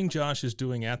 Anything Josh is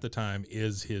doing at the time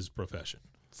is his profession.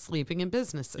 Sleeping in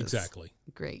businesses. Exactly.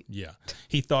 Great. Yeah.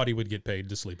 He thought he would get paid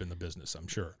to sleep in the business, I'm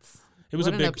sure. It was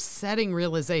What a an big, upsetting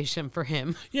realization for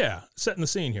him. yeah, setting the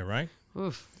scene here, right?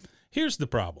 Oof. Here's the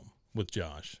problem with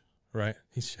Josh, right?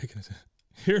 He's shaking his head.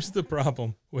 Here's the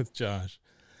problem with Josh.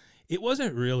 It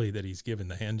wasn't really that he's given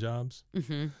the hand jobs.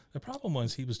 Mm-hmm. The problem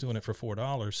was he was doing it for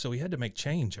 $4, so he had to make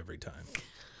change every time.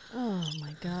 Oh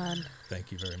my God.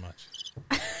 Thank you very much.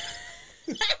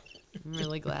 I'm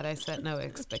really glad I set no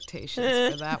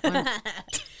expectations for that one.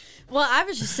 Well, I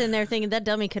was just sitting there thinking that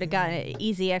dummy could have gotten an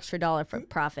easy extra $1 for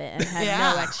profit and had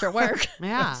Yeah. no extra work.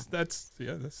 Yeah. That's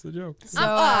the joke. So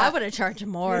I would have charged him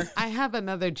more. I have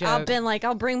another joke. I've been like,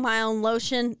 I'll bring my own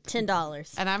lotion,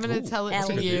 $10. and I'm going to tell it At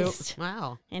to you. least.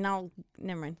 Wow. And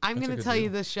never mind. I'm That's a going to good tell you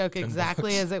deal. this joke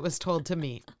exactly as it was told to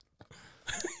me.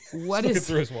 What Looking is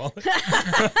through his wallet.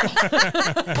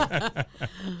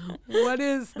 what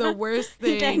is the worst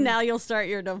Okay, thing? now you'll start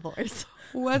your divorce.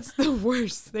 What's the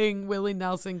worst thing Willie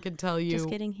Nelson can tell you Just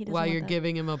kidding, he doesn't while want you're that.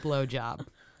 giving him a blowjob?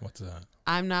 What's that?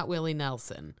 I'm not Willie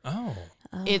Nelson. Oh.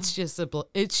 It's just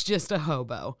a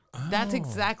hobo. That's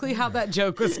exactly how that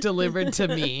joke was delivered to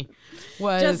me.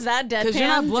 Was Just that because you're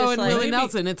not deadpan, blowing just like- Willie Maybe-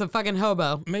 Nelson. It's a fucking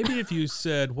hobo. Maybe if you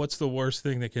said, what's the worst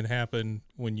thing that can happen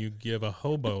when you give a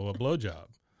hobo a blowjob?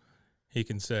 He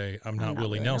can say, I'm not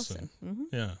Willie Nelson.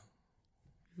 Yeah.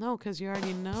 No, because you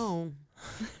already know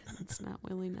it's not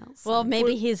Willie Nelson. Well,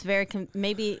 maybe he's very,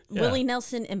 maybe Yeah. Willie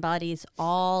Nelson embodies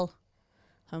all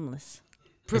homeless.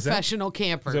 professional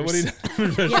campers. Is that what he did?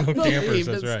 Professional I campers, believe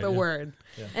that's it's right. the yeah. word.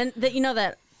 And that, you know,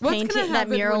 that What's gonna painting, that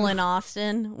happen mural when- in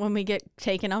Austin when we get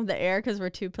taken off the air because we're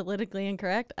too politically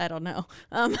incorrect? I don't know.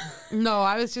 No,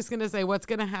 I was just going to say what's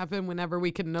going to happen whenever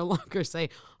we can no longer say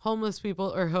homeless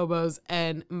people or hobos.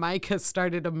 And Mike has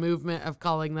started a movement of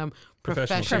calling them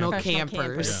Professional professional campers.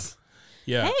 campers.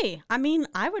 Yeah. Hey, I mean,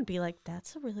 I would be like,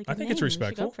 that's a really good I think name. it's We should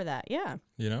respectful. go for that. Yeah,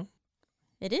 You know?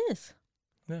 it is.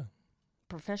 Yeah.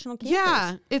 Professional campers.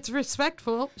 Yeah, it's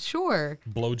respectful. Sure.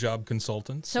 Blowjob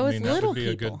consultants. So it's that little would be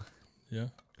people. a good, yeah.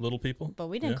 Little people. But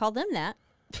we didn't Yeah. call them that.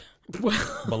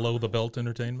 Below the belt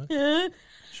entertainment.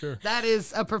 Sure. That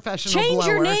is a professional Change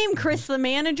your blower. name, Chris the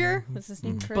manager. What's his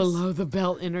name, Chris? Below the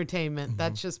belt entertainment.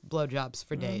 That's just blowjobs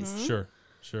for days. Sure.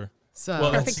 Sure. So,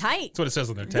 Well, Perfect that's, height. that's what it says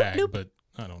on their tag, nope. but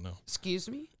I don't know. excuse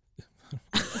me?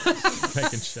 I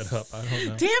can shut up. I don't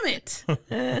know. Damn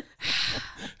it.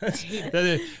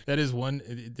 That is one.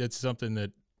 That's something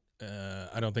that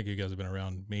I don't think you guys have been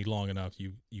around me long enough.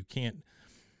 You can't.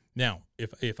 Now,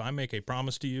 if I make a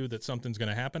promise to you that something's going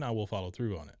to happen, I will follow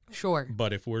through on it. Sure.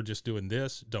 But if we're just doing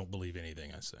this, don't believe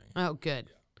anything I say. Oh, good.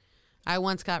 I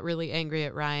once got really angry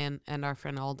at Ryan and our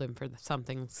friend Alden for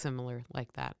something similar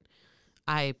like that.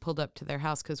 I pulled up to their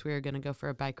house because we were going to go for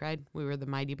a bike ride. We were the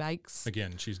Mighty Bikes.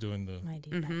 Again, she's doing the Mighty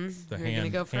the We were gonna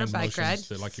hand, go for a hand bike ride. motions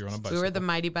that like you're on a We bicycle. were the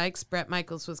Mighty Bikes. Brett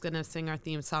Michaels was going to sing our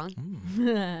theme song.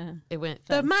 Mm. It went,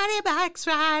 the Mighty Bikes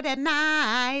ride at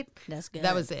night. That's good.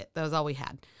 That was it. That was all we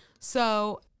had.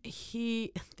 So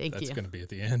Thank That's you. going to be at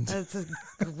the end. That's a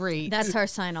great. That's our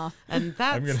sign off. and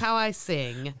that's gonna- how I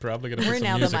sing. Probably going to We're put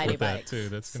now some the music Mighty with that Bikes. too.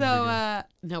 That's going to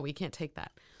be good. No, we can't take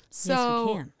that. Yes, we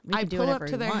So can. We I can do pull up whatever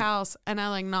to we their want. house and I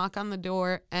like knock on the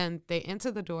door and they answer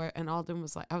the door and Alden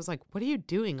was like, I was like, what are you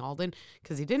doing, Alden?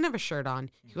 Because he didn't have a shirt on.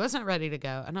 He wasn't ready to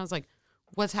go. And I was like,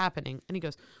 what's happening? And he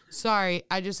goes, sorry,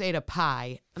 I just ate a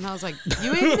pie. And I was like,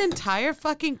 you ate an entire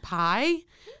fucking pie?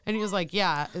 And he was like,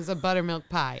 yeah, it's a buttermilk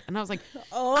pie. And I was like,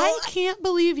 I can't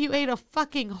believe you ate a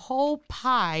fucking whole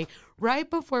pie right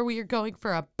before we were going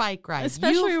for a bike ride.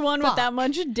 Especially You one with that fuck."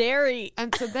 much dairy.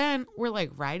 And so then we're like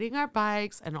riding our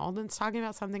bikes and Alden's talking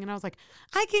about something. And I was like,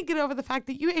 I can't get over the fact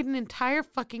that you ate an entire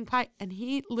fucking pie. And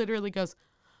he literally goes,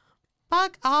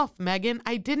 fuck off, Megan.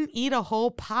 I didn't eat a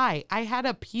whole pie. I had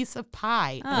a piece of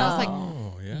pie. And I was like,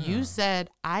 Oh, yeah. you said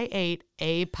I ate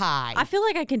a pie. I feel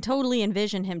like I can totally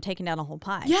envision him taking down a whole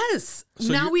pie. Yes.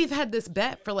 So now you're- we've had this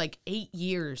bet for like 8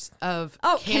 years of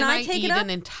Oh, can I take eat it up? an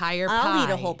entire pie? I'll eat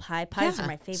a whole pie. Pies Yeah. are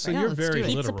my favorite. So you're let's very do it.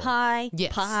 Pizza literal. pie,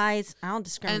 Yes. pies. I don't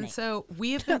discriminate. And so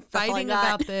we have been That's all I fighting got.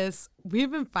 about this.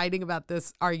 We've been fighting about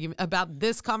this argument, about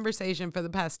this conversation for the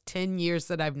past 10 years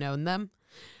that I've known them.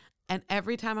 And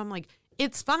every time I'm like,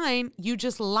 it's fine. You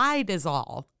just lied is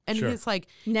all. And Sure. he's like,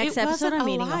 Next it episode, wasn't I'm a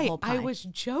eating a lie. whole pie. I was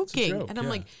joking. joke, and I'm yeah.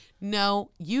 like,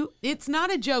 no, it's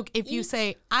not a joke if you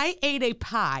say, I ate a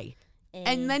pie.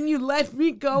 And then you let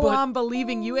me go on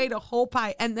believing you ate a whole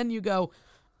pie. And then you go,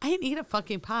 I didn't eat a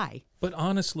fucking pie. But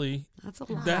honestly, That's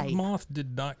a lie. that moth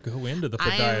did not go into the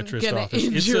I am podiatrist gonna office.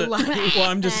 end It's your a, life. well,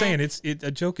 I'm just saying,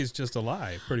 a joke is just a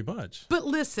lie, pretty much. But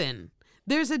listen,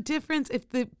 there's a difference if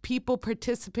the people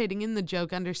participating in the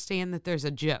joke understand that there's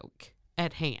a joke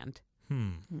at hand.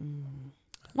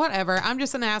 Whatever. I'm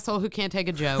just an asshole who can't take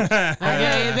a joke.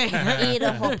 Okay. eat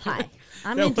a whole pie.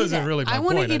 I'm That gonna do wasn't that. really my I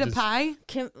want point. to eat a just- pie.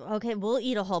 Okay, we'll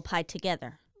eat a whole pie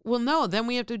together. Well, no, then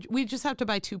we just have to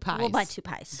buy 2 pies. We'll buy 2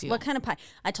 pies. Deal. What kind of pie?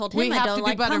 I told him We I have don't to do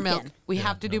like buttermilk. pumpkin. We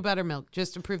have to do buttermilk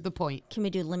just to prove the point. Can we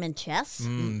do lemon chess?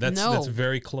 That's No.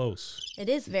 very close. It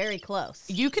is very close.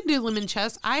 You can do lemon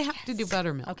chess. I have to do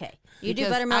buttermilk. Okay, you do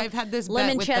Because buttermilk. I've had this bet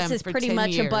lemon with chess them is for pretty 10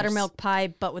 much years. a buttermilk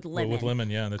pie, but with Well, lemon. with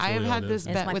lemon, yeah, that's I have really all had it this is.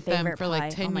 It's bet my with them favorite for like pie.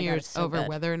 10 Oh my God, years it's so over good.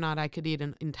 whether or not I could eat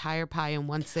an entire pie in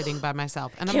one sitting by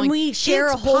myself. And I'm Can like, we share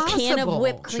a "It's whole can of possible."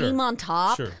 whipped cream Sure. on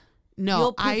top? Sure. No,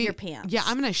 You'll poop your pants. Yeah,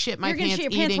 I'm gonna shit my You're gonna pants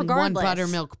shit your pants eating regardless. one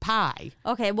buttermilk pie.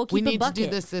 Okay, we'll keep We a need to bucket.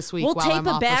 do this week We'll while tape I'm a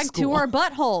off of bag to school. our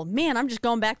butthole. Man, I'm just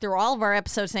going back through all of our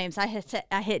episodes' names. I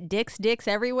hit dicks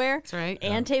everywhere. That's right.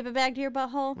 And tape it back to your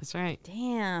butthole. That's right.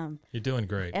 Damn. You're doing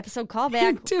great. Episode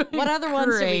callback. doing What other ones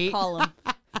do we great. call them?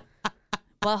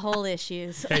 Butthole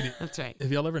issues. Hey, That's right.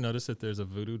 have y'all ever noticed that there's a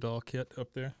voodoo doll kit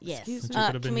up there? Yes. Excuse me. That you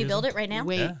could have Can been we build using? it right now?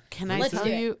 Wait, Yeah. can I Let's tell do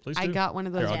it. you? Please I do. got one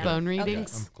of those Here, I'll bone do it.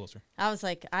 readings. I'm closer. I was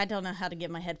like, I don't know how to get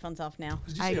my headphones off now.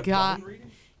 I got.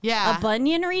 Yeah. A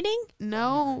bunion reading?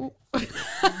 No.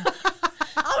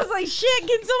 I was like, shit,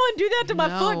 can someone do that to my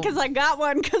foot? No. Because I got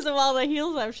one because of all the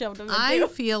heels I've shoved them I into.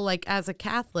 feel like as a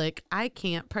Catholic, I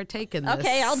can't partake in this.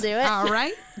 Okay, I'll do it. All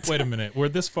right. Wait a minute. We're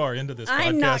this far into this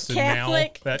I'm podcast, not and now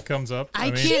Catholic. that comes up. I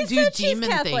mean, can't She do said she's demon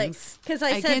Catholic, things 'cause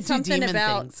I said can't do something demon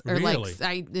about- things. Or Really?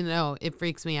 like it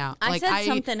freaks me out. I like said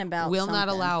something about will not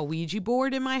something. allow a Ouija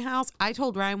board in my house. I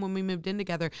told Ryan when we moved in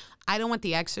together, I don't want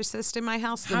The Exorcist in my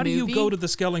house. The how do you movie. go to the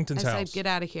Skellington's I said, house? get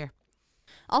out of here.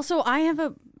 Also, I have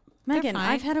a Megan. fine.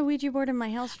 I've had a Ouija board in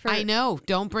my house for. I know.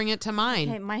 Don't bring it to mine.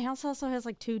 Okay, my house also has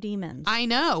like 2 demons. I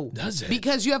know. Does it?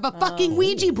 Because you have a fucking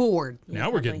Ouija board. Now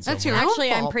we're getting That's somewhere. your own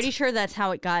Actually, I'm fault. pretty sure that's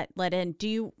how it got let in. Do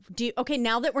you? Okay,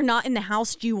 now that we're not in the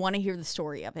house, do you want to hear the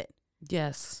story of it?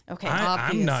 Yes. Okay. I'm not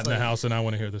in the obviously. house, and I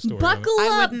want to hear the story. of it. Buckle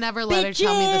I up, would never let her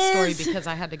tell me the story bitches! because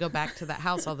I had to go back to that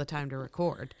house all the time to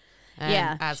record. And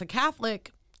Yeah. as a Catholic,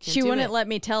 can't She do wouldn't it. let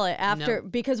me tell it after No.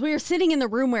 because we were sitting in the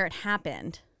room where it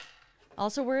happened.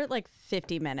 Also, we're at like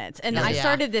 50 minutes, and I Yeah.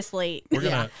 started this late. We're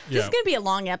gonna, This is gonna be a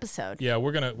long episode. yeah,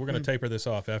 we're gonna taper this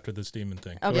off after this demon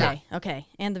thing. Go Okay, ahead. okay,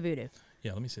 and the voodoo.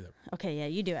 Yeah, let me see that. Okay, yeah,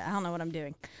 you do it. I don't know what I'm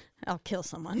doing. I'll kill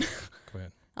someone. Go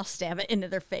ahead. I'll stab it into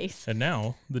their face. And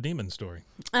now the demon story.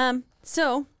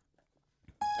 So,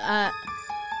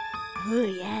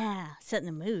 oh yeah, setting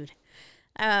the mood.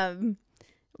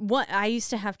 What I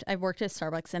used to have to, I worked at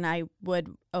Starbucks and I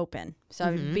would open. So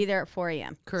I would be there at 4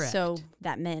 a.m. Correct. So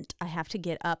that meant I have to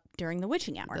get up during the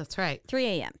witching hour. That's right. 3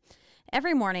 a.m.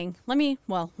 Every morning, let me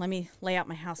lay out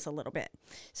my house a little bit.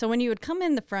 So when you would come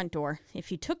in the front door,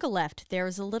 if you took a left, there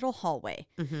was a little hallway.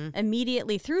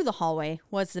 Immediately through the hallway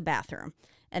was the bathroom.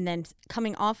 And then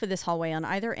coming off of this hallway on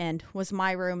either end was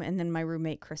my room and then my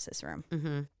roommate Chris's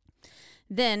room.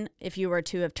 Then if you were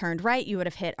to have turned right, you would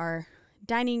have hit our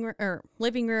dining room or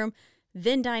living room,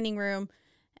 then dining room,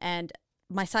 and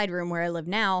my side room where I live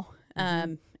now,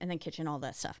 and then kitchen, all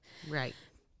that stuff. Right.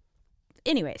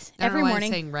 Anyways, I don't every know why I'm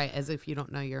morning. saying right as if you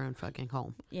don't know your own fucking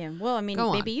home. Yeah, well, I mean,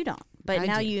 Go maybe on. you don't, but I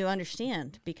now do. you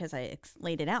understand because I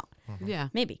laid it out. Yeah.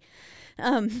 Maybe.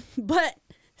 But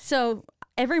so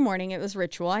every morning it was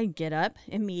ritual. I get up,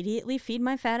 immediately feed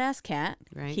my fat ass cat,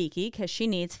 Right. Kiki, because she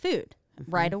needs food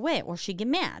right away or she'd get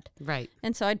mad. Right.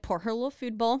 And so I'd pour her a little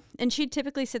food bowl, and she'd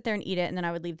typically sit there and eat it, and then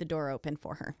I would leave the door open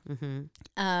for her.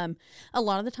 A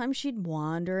lot of the time she'd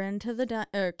wander into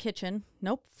the kitchen.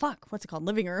 Nope, what's it called?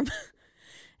 Living room.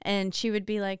 And she would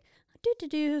be like,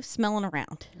 smelling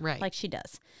around. Right. Like she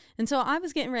does. And so I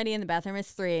was getting ready in the bathroom. It's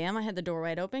 3 a.m. I had the door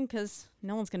wide open because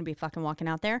no one's going to be fucking walking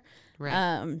out there. Right.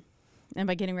 And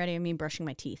by getting ready, I mean brushing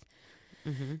my teeth.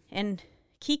 And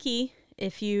Kiki,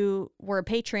 if you were a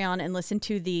Patreon and listened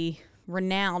to the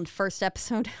renowned first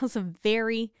episode, has a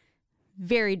very,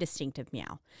 very distinctive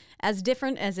meow. As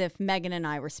different as if Megan and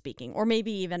I were speaking, or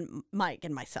maybe even Mike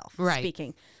and myself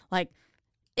speaking. Like,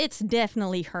 it's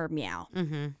definitely her meow.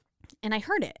 And I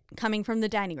heard it coming from the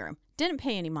dining room. Didn't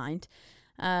pay any mind.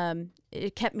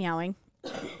 It kept meowing.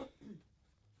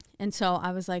 And so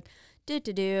I was like,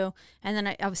 do. And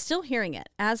then I was still hearing it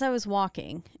as I was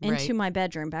walking into my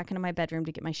bedroom, back into my bedroom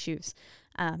to get my shoes.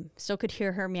 Still could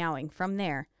hear her meowing from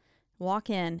there. Walk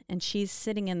in, and she's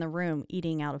sitting in the room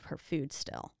eating out of her food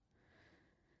still.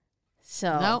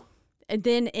 So... Nope. And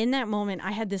then in that moment,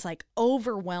 I had this like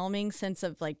overwhelming sense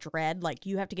of like dread, like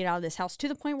you have to get out of this house, to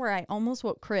the point where I almost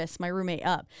woke Chris, my roommate,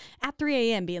 up at 3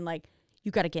 a.m. being like,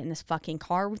 you got to get in this fucking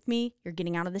car with me. You're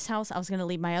getting out of this house. I was going to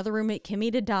leave my other roommate,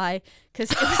 Kimmy, to die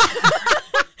because it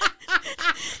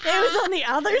was on the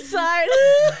other side.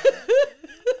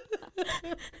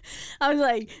 I was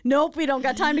like, nope, we don't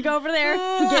got time to go over there.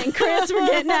 I'm getting Chris. We're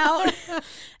getting out.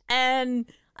 And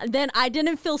then I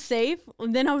didn't feel safe.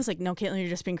 Then I was like, no, Caitlin, you're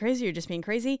just being crazy. You're just being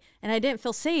crazy. And I didn't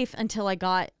feel safe until I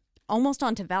got almost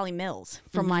onto Valley Mills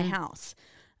from my house,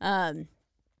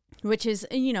 which is,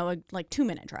 you know, a like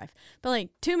 2-minute drive. But like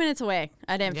 2 minutes away,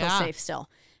 I didn't feel safe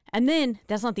still. And then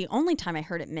that's not the only time I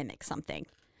heard it mimic something.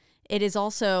 It is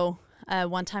also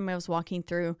one time I was walking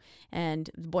through, and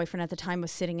the boyfriend at the time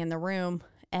was sitting in the room.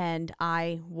 And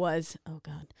I was, oh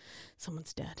God,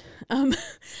 someone's dead.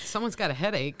 Someone's got a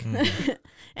headache.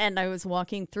 And I was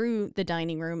walking through the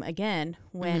dining room again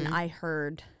when I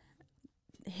heard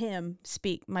him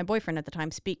speak, my boyfriend at the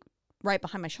time, speak right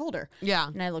behind my shoulder. Yeah.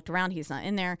 And I looked around, he's not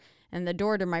in there. And the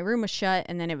door to my room was shut.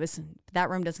 And then that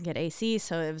room doesn't get AC.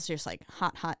 So it was just like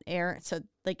hot air. So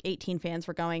like 18 fans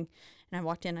were going. And I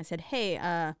walked in, I said,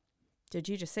 hey, did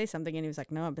you just say something? And he was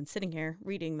like, no, I've been sitting here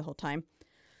reading the whole time.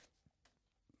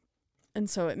 And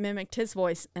so it mimicked his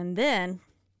voice. And then,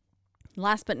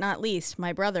 last but not least,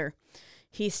 my brother,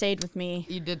 he stayed with me.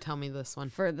 You did tell me this one.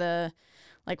 For the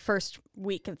first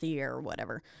week of the year or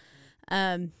whatever.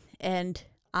 And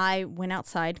I went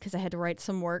outside because I had to write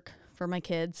some work for my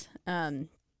kids. And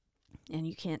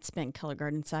you can't spend color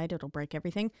guard inside. It'll break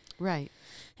everything. Right.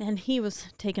 And he was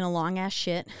taking a long ass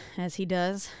shit, as he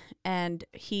does. And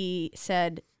he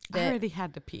said I that already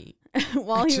had to pee.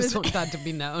 while I he just was want that to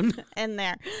be known. in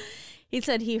there, he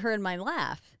said he heard my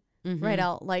laugh right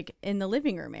out like in the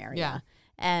living room area. Yeah.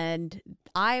 And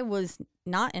I was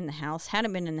not in the house,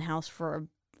 hadn't been in the house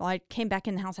I came back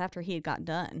in the house after he had got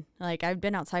done. Like I'd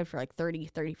been outside for like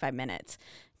 35 minutes,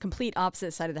 complete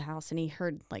opposite side of the house. And he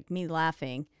heard like me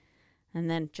laughing. And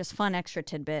then just fun extra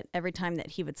tidbit, every time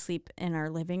that he would sleep in our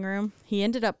living room, he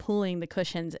ended up pulling the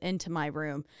cushions into my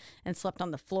room and slept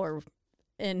on the floor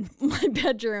in my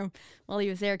bedroom while he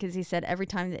was there, because he said every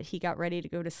time that he got ready to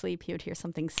go to sleep, he would hear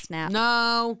something snap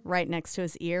right next to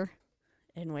his ear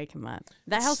and wake him up.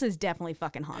 That house is definitely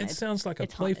fucking haunted. It sounds like a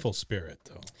playful spirit,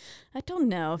 though. I don't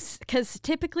know, because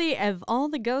typically of all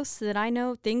the ghosts that I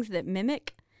know, things that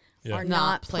mimic are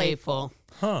not playful.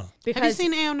 Huh. Because, have you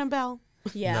seen Annabelle?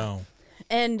 Yeah. No.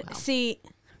 And see,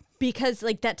 because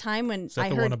like that time when Is that I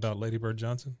the heard one about Lady Bird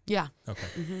Johnson? Yeah.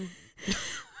 Okay.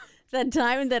 that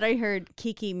time that I heard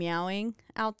Kiki meowing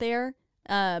out there,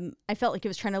 I felt like it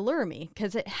was trying to lure me,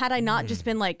 because had I not just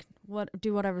been like,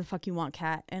 do whatever the fuck you want,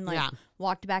 cat, and like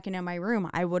walked back into my room,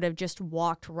 I would have just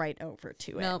walked right over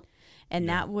to it. And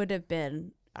that would have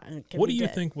been... What do you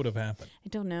think would have happened? I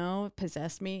don't know. It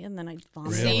possessed me, and then I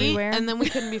vomited Really? everywhere. And then we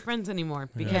couldn't be friends anymore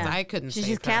because I couldn't She's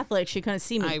save her. Catholic. She couldn't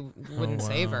see me. I wouldn't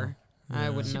save her. I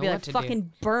wouldn't She'd know be what like, to fucking do.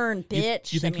 burn,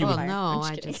 bitch. You think Set you me would- on fire. No, I'm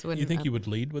I kidding. just wouldn't. You think you would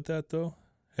lead with that, though?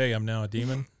 Hey, I'm now a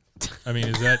demon? I mean,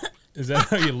 is that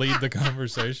how you lead the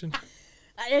conversation?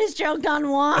 I just choked on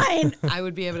wine. I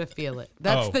would be able to feel it.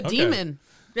 That's Oh, the okay. demon.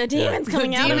 The demon's The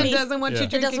coming out of demon me. doesn't want you Yeah.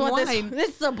 It doesn't drinking want wine. this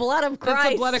is the blood of Christ. That's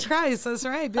the blood of Christ. That's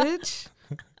right, bitch.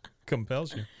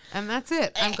 compels you. And that's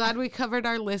it. I'm glad we covered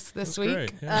our list this week.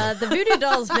 Great. Yeah. The voodoo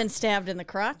doll's been stabbed in the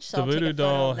crotch. So The I'll take a voodoo photo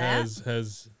doll of that.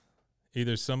 has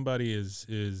either somebody is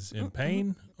in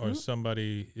pain or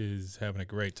somebody is having a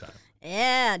great time.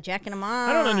 Yeah, jacking them off.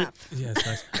 I don't under. Yeah, it's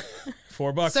nice.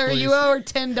 $4, Sir, please. you owe her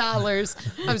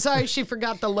 $10. I'm sorry she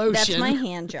forgot the lotion. That's my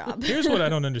hand job. Here's what I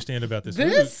don't understand about this.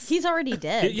 This? He's already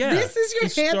dead. Yeah, This is your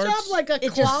it hand starts- job like a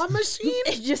It claw just- machine?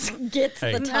 It just gets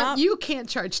Hey. the No, top. You can't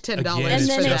charge $10 Again, And it's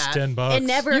then for just that. $10. It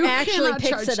never You actually cannot picks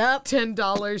charge it up.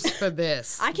 $10 for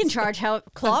this. I can charge how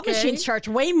claw Okay. machines charge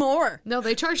way more No,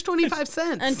 they charge 25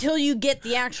 cents. until you get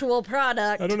the actual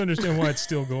product. I don't understand why it's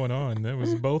still going on. That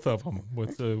was both of them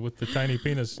with the tiny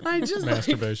penis I just-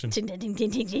 masturbation, Ding, ding, ding, ding,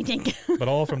 ding, ding, ding. but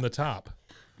all from the top.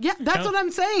 Yeah, that's Kinda- what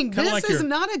I'm saying. kinda This like is your-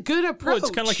 not a good Well, approach. it's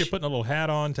kind of like you're putting a little hat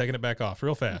on, taking it back off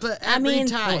real fast. But I every mean-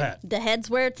 time. Little hat. The head's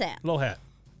where it's at. Little hat.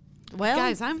 Well,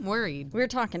 Guys, I'm worried. we were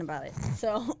talking about it.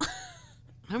 So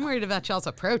I'm worried about y'all's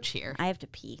approach here. I have to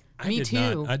pee. Me did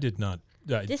too. Not, I did not.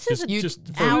 This just, is a- You just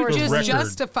for our the just record.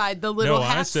 justified the little No,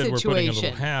 hat I said situation. we're putting a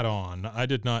little hat on. I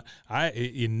did not. I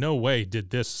in no way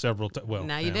did this several times. Well,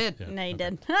 Now you yeah, did. yeah. No, you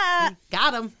did. Ah,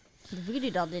 Got him. the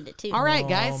voodoo doll did it too. All right, Oh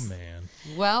guys. man.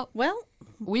 Well, Well,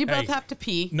 we both Hey. have to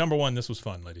pee. Number one, this was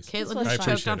fun, ladies. Caitlin was is I choked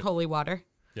appreciate on it. holy water.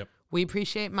 Yep. We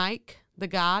appreciate Mike, the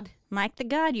God, Mike the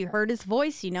God, you heard his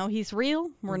voice. You know he's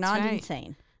real. We're That's not right.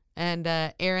 insane. and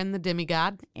Aaron, the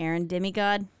demigod. Aaron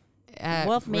Demigod. At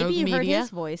Well, maybe Rogue you heard Media. his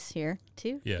voice here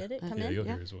too. Yeah. Did it come Yeah, in? you'll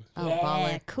hear his voice. Oh, Yeah,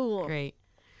 baller. cool. Great.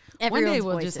 Everyone's One day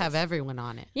we'll voices. just have everyone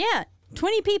on it. Yeah,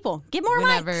 20 people. Get more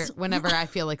mics. Whenever I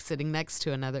feel like sitting next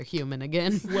to another human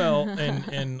again. Well,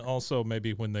 and also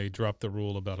maybe when they drop the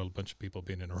rule about a bunch of people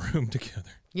being in a room together.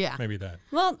 Yeah. Maybe that.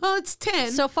 Well, Well, it's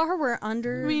 10. so far we're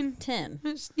under I mean, 10.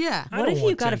 yeah, I What don't if you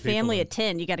want got 10 a family people at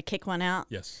 10? You got to kick one out.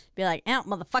 Yes. Be like, out,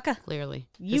 motherfucker. clearly.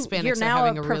 You're Hispanics now are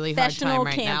having a a really hard professional time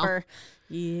right camper.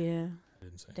 Yeah.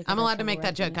 They I'm got allowed to trouble make that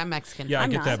right joke. now. I'm Mexican. Yeah, I I'm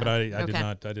get not. that, but I did Okay.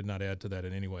 not. I did not add to that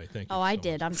in any way. Thank you. Oh, I so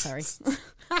did. much. I'm sorry.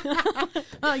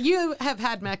 Well, you have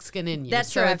had Mexican in you.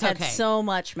 That's so true. I've it's had okay. so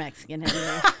much Mexican in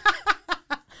there.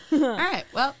 All right.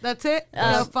 Well, that's it.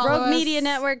 Go follow Rogue us. Media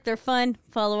Network. They're fun.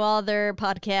 Follow all their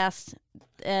podcasts.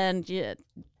 And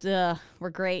yeah, we're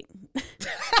great.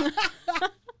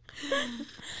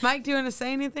 Mike, do you want to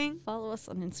say anything? Follow us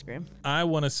on Instagram. I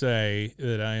want to say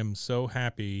that I am so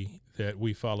happy that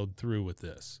we followed through with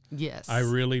this. Yes. I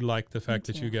really like the fact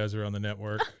that you guys are on the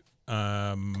network.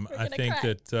 I think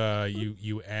that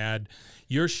you add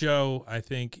your show. I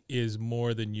think is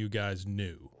more than you guys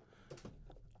knew.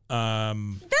 I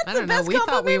don't know. We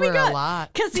thought we were a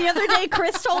lot. Because the other day,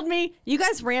 Chris told me, you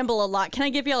guys ramble a lot. Can I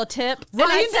give y'all a tip? And I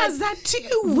Ryan said, does that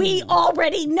too. We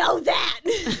already know that.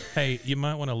 Hey, you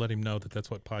might want to let him know that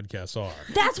that's what podcasts are.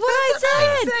 That's what I said.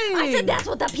 I saying. said that's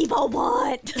what the people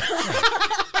want.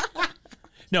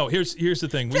 No, here's the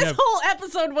thing. We This have whole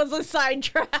episode was a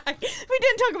sidetrack. We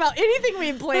didn't talk about anything we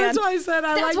had planned. That's why I said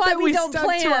I That's like why that we we don't stuck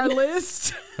to our plan.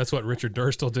 list. that's what Richard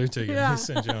Durst will do to you. Yeah. He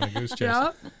sends you on a goose chase.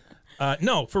 Yeah.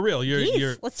 No, for real.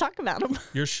 Jeez, let's talk about them.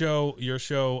 Your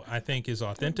show I think is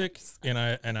authentic, and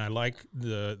I like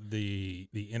the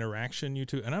interaction you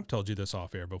two, and I've told you this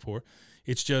off air before.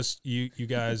 It's just you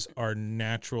guys are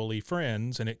naturally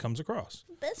friends, and it comes across.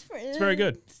 Best friend. It's very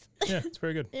good. Yeah, it's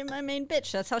very good. In my main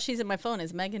bitch. That's how she's in my phone.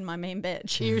 Is Megan my main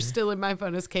bitch? You're still in my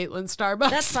phone as Caitlin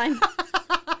Starbucks. That's fine.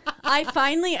 I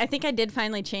think I did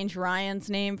finally change Ryan's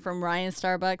name from Ryan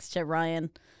Starbucks to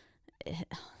Ryan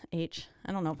H.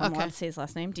 I don't know if I'm allowed Okay. to say his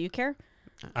last name. Do you care?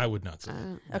 I would not say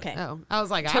that. Okay. Oh, I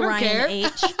was like, I To don't Ryan care.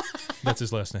 H. That's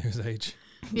his last name is H.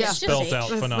 Yeah. Just Spelt H. out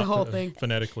That's the whole thing.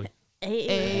 phonetically.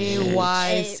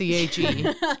 AYCHE.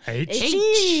 H.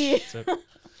 H. So-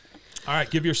 all right,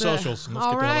 give your socials. And let's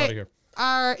All get the hell out right. of here.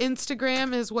 Our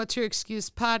Instagram is What's Your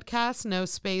Excuse Podcast, no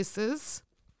spaces.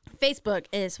 Facebook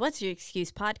is What's Your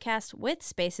Excuse Podcast with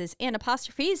spaces and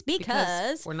apostrophes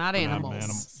because we're not animals.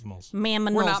 Animals.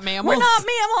 mammals. We're not mammals. We're not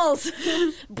mammals.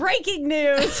 Breaking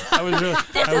news. I was really,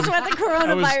 This is what the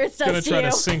coronavirus going does to to try you.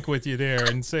 to sync with you there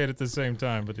and say it at the same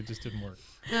time, but it just didn't work.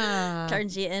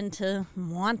 Turns you into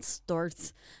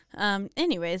monsters.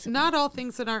 Anyways, Not all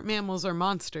things that aren't mammals are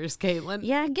monsters, Caitlin.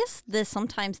 yeah, I guess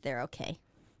sometimes they're okay.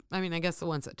 I mean, I guess the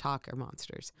ones that talk are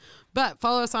monsters. But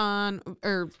follow us on,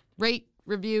 or rate,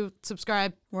 review,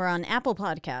 subscribe, We're on Apple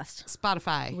Podcast.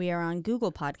 Spotify, We are on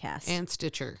Google Podcast. and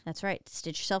Stitcher. That's right.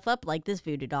 Stitch yourself up like this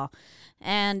voodoo doll.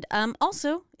 And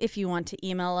also, if you want to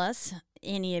email us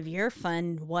any of your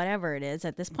fun, whatever it is,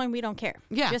 at this point, we don't care.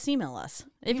 Yeah. Just email us.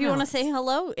 If you Email want to us. say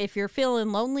hello, if you're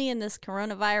feeling lonely in this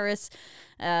coronavirus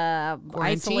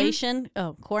isolation,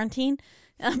 quarantine,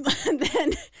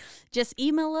 then just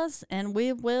email us and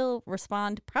we will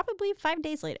respond probably 5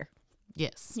 days later.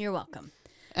 Yes. You're welcome.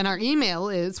 And our email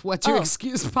is what's your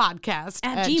excuse podcast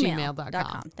At gmail.com.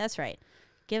 gmail.com. That's right.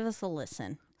 Give us a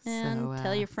listen. And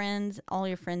tell your friends, all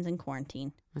your friends in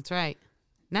quarantine. That's right.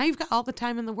 Now you've got all the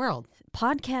time in the world.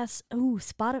 Podcasts. Ooh,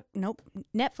 Spotify. Nope.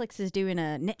 Netflix is doing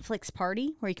a Netflix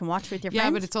party where you can watch with your friends.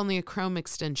 Yeah, but it's only a Chrome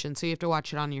extension, so you have to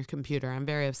watch it on your computer. I'm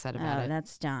very upset about it.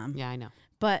 That's dumb. Yeah, I know.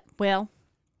 But, well,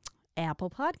 Apple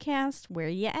Podcast, where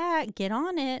you at? Get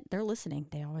on it. They're listening.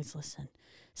 They always listen.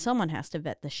 Someone has to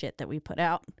vet the shit that we put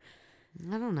out.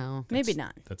 I don't know. Maybe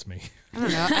not. That's me. I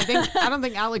don't know. I don't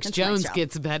think Alex That's my Jones job.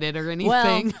 gets vetted or anything.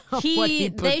 Well, of what he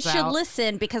they puts should out.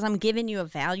 listen because I'm giving you a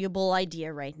valuable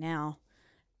idea right now.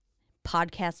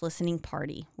 Podcast listening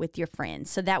party with your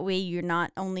friends. So that way you're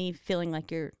not only feeling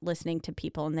like you're listening to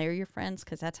people and they're your friends,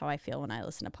 because that's how I feel when I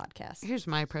listen to podcasts. Here's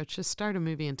my approach. Just start a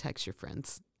movie and text your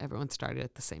friends. Everyone start it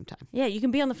at the same time. Yeah, you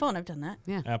can be on the phone. I've done that.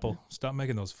 Yeah. Apple, stop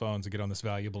making those phones and get on this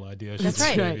valuable idea. That's She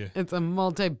right. gave you. It's a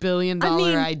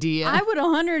multi-billion-dollar idea. I would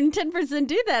 110%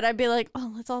 do that. I'd be like,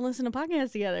 oh, let's all listen to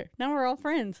podcasts together. Now we're all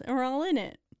friends and we're all in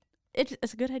it.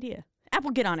 It's a good idea.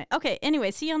 Apple, get on it. Okay, anyway,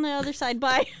 see you on the other side.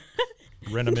 Bye.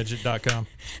 Rentamidget.com.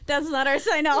 That's not our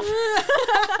sign off.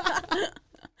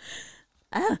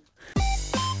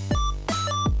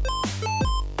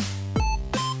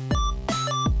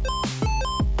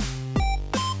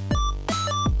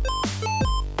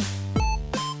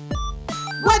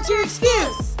 What's your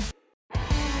excuse?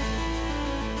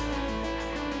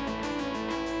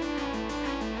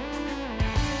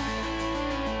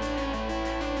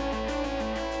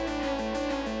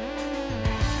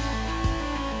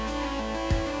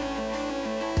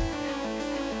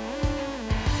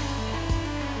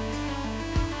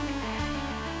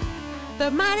 The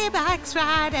Mighty Bikes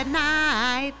Ride at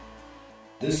Night.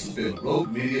 This has been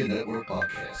Rogue Media Network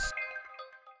Podcast.